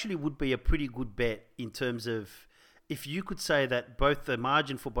what? That actually would be a pretty good bet in terms of if you could say that both the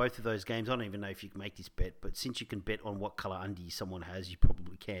margin for both of those games. I don't even know if you can make this bet, but since you can bet on what colour undies someone has, you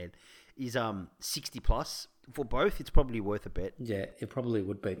probably can. Is 60 plus for both. It's probably worth a bet. Yeah, it probably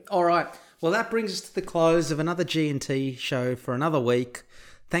would be. All right. Well, that brings us to the close of another G&T show for another week.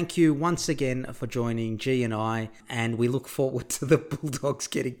 Thank you once again for joining G and I, and we look forward to the Bulldogs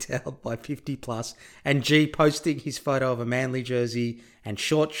getting towed by 50 plus, and G posting his photo of a Manly jersey and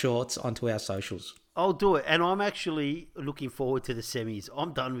short shorts onto our socials. I'll do it, and I'm actually looking forward to the semis.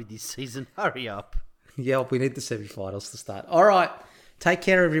 I'm done with this season. Hurry up. Yeah, we need the semi-finals to start. All right. Take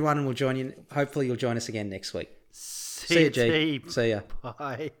care, everyone, and we'll join you. Hopefully you'll join us again next week. See you, G. See ya.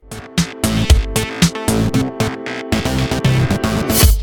 Bye.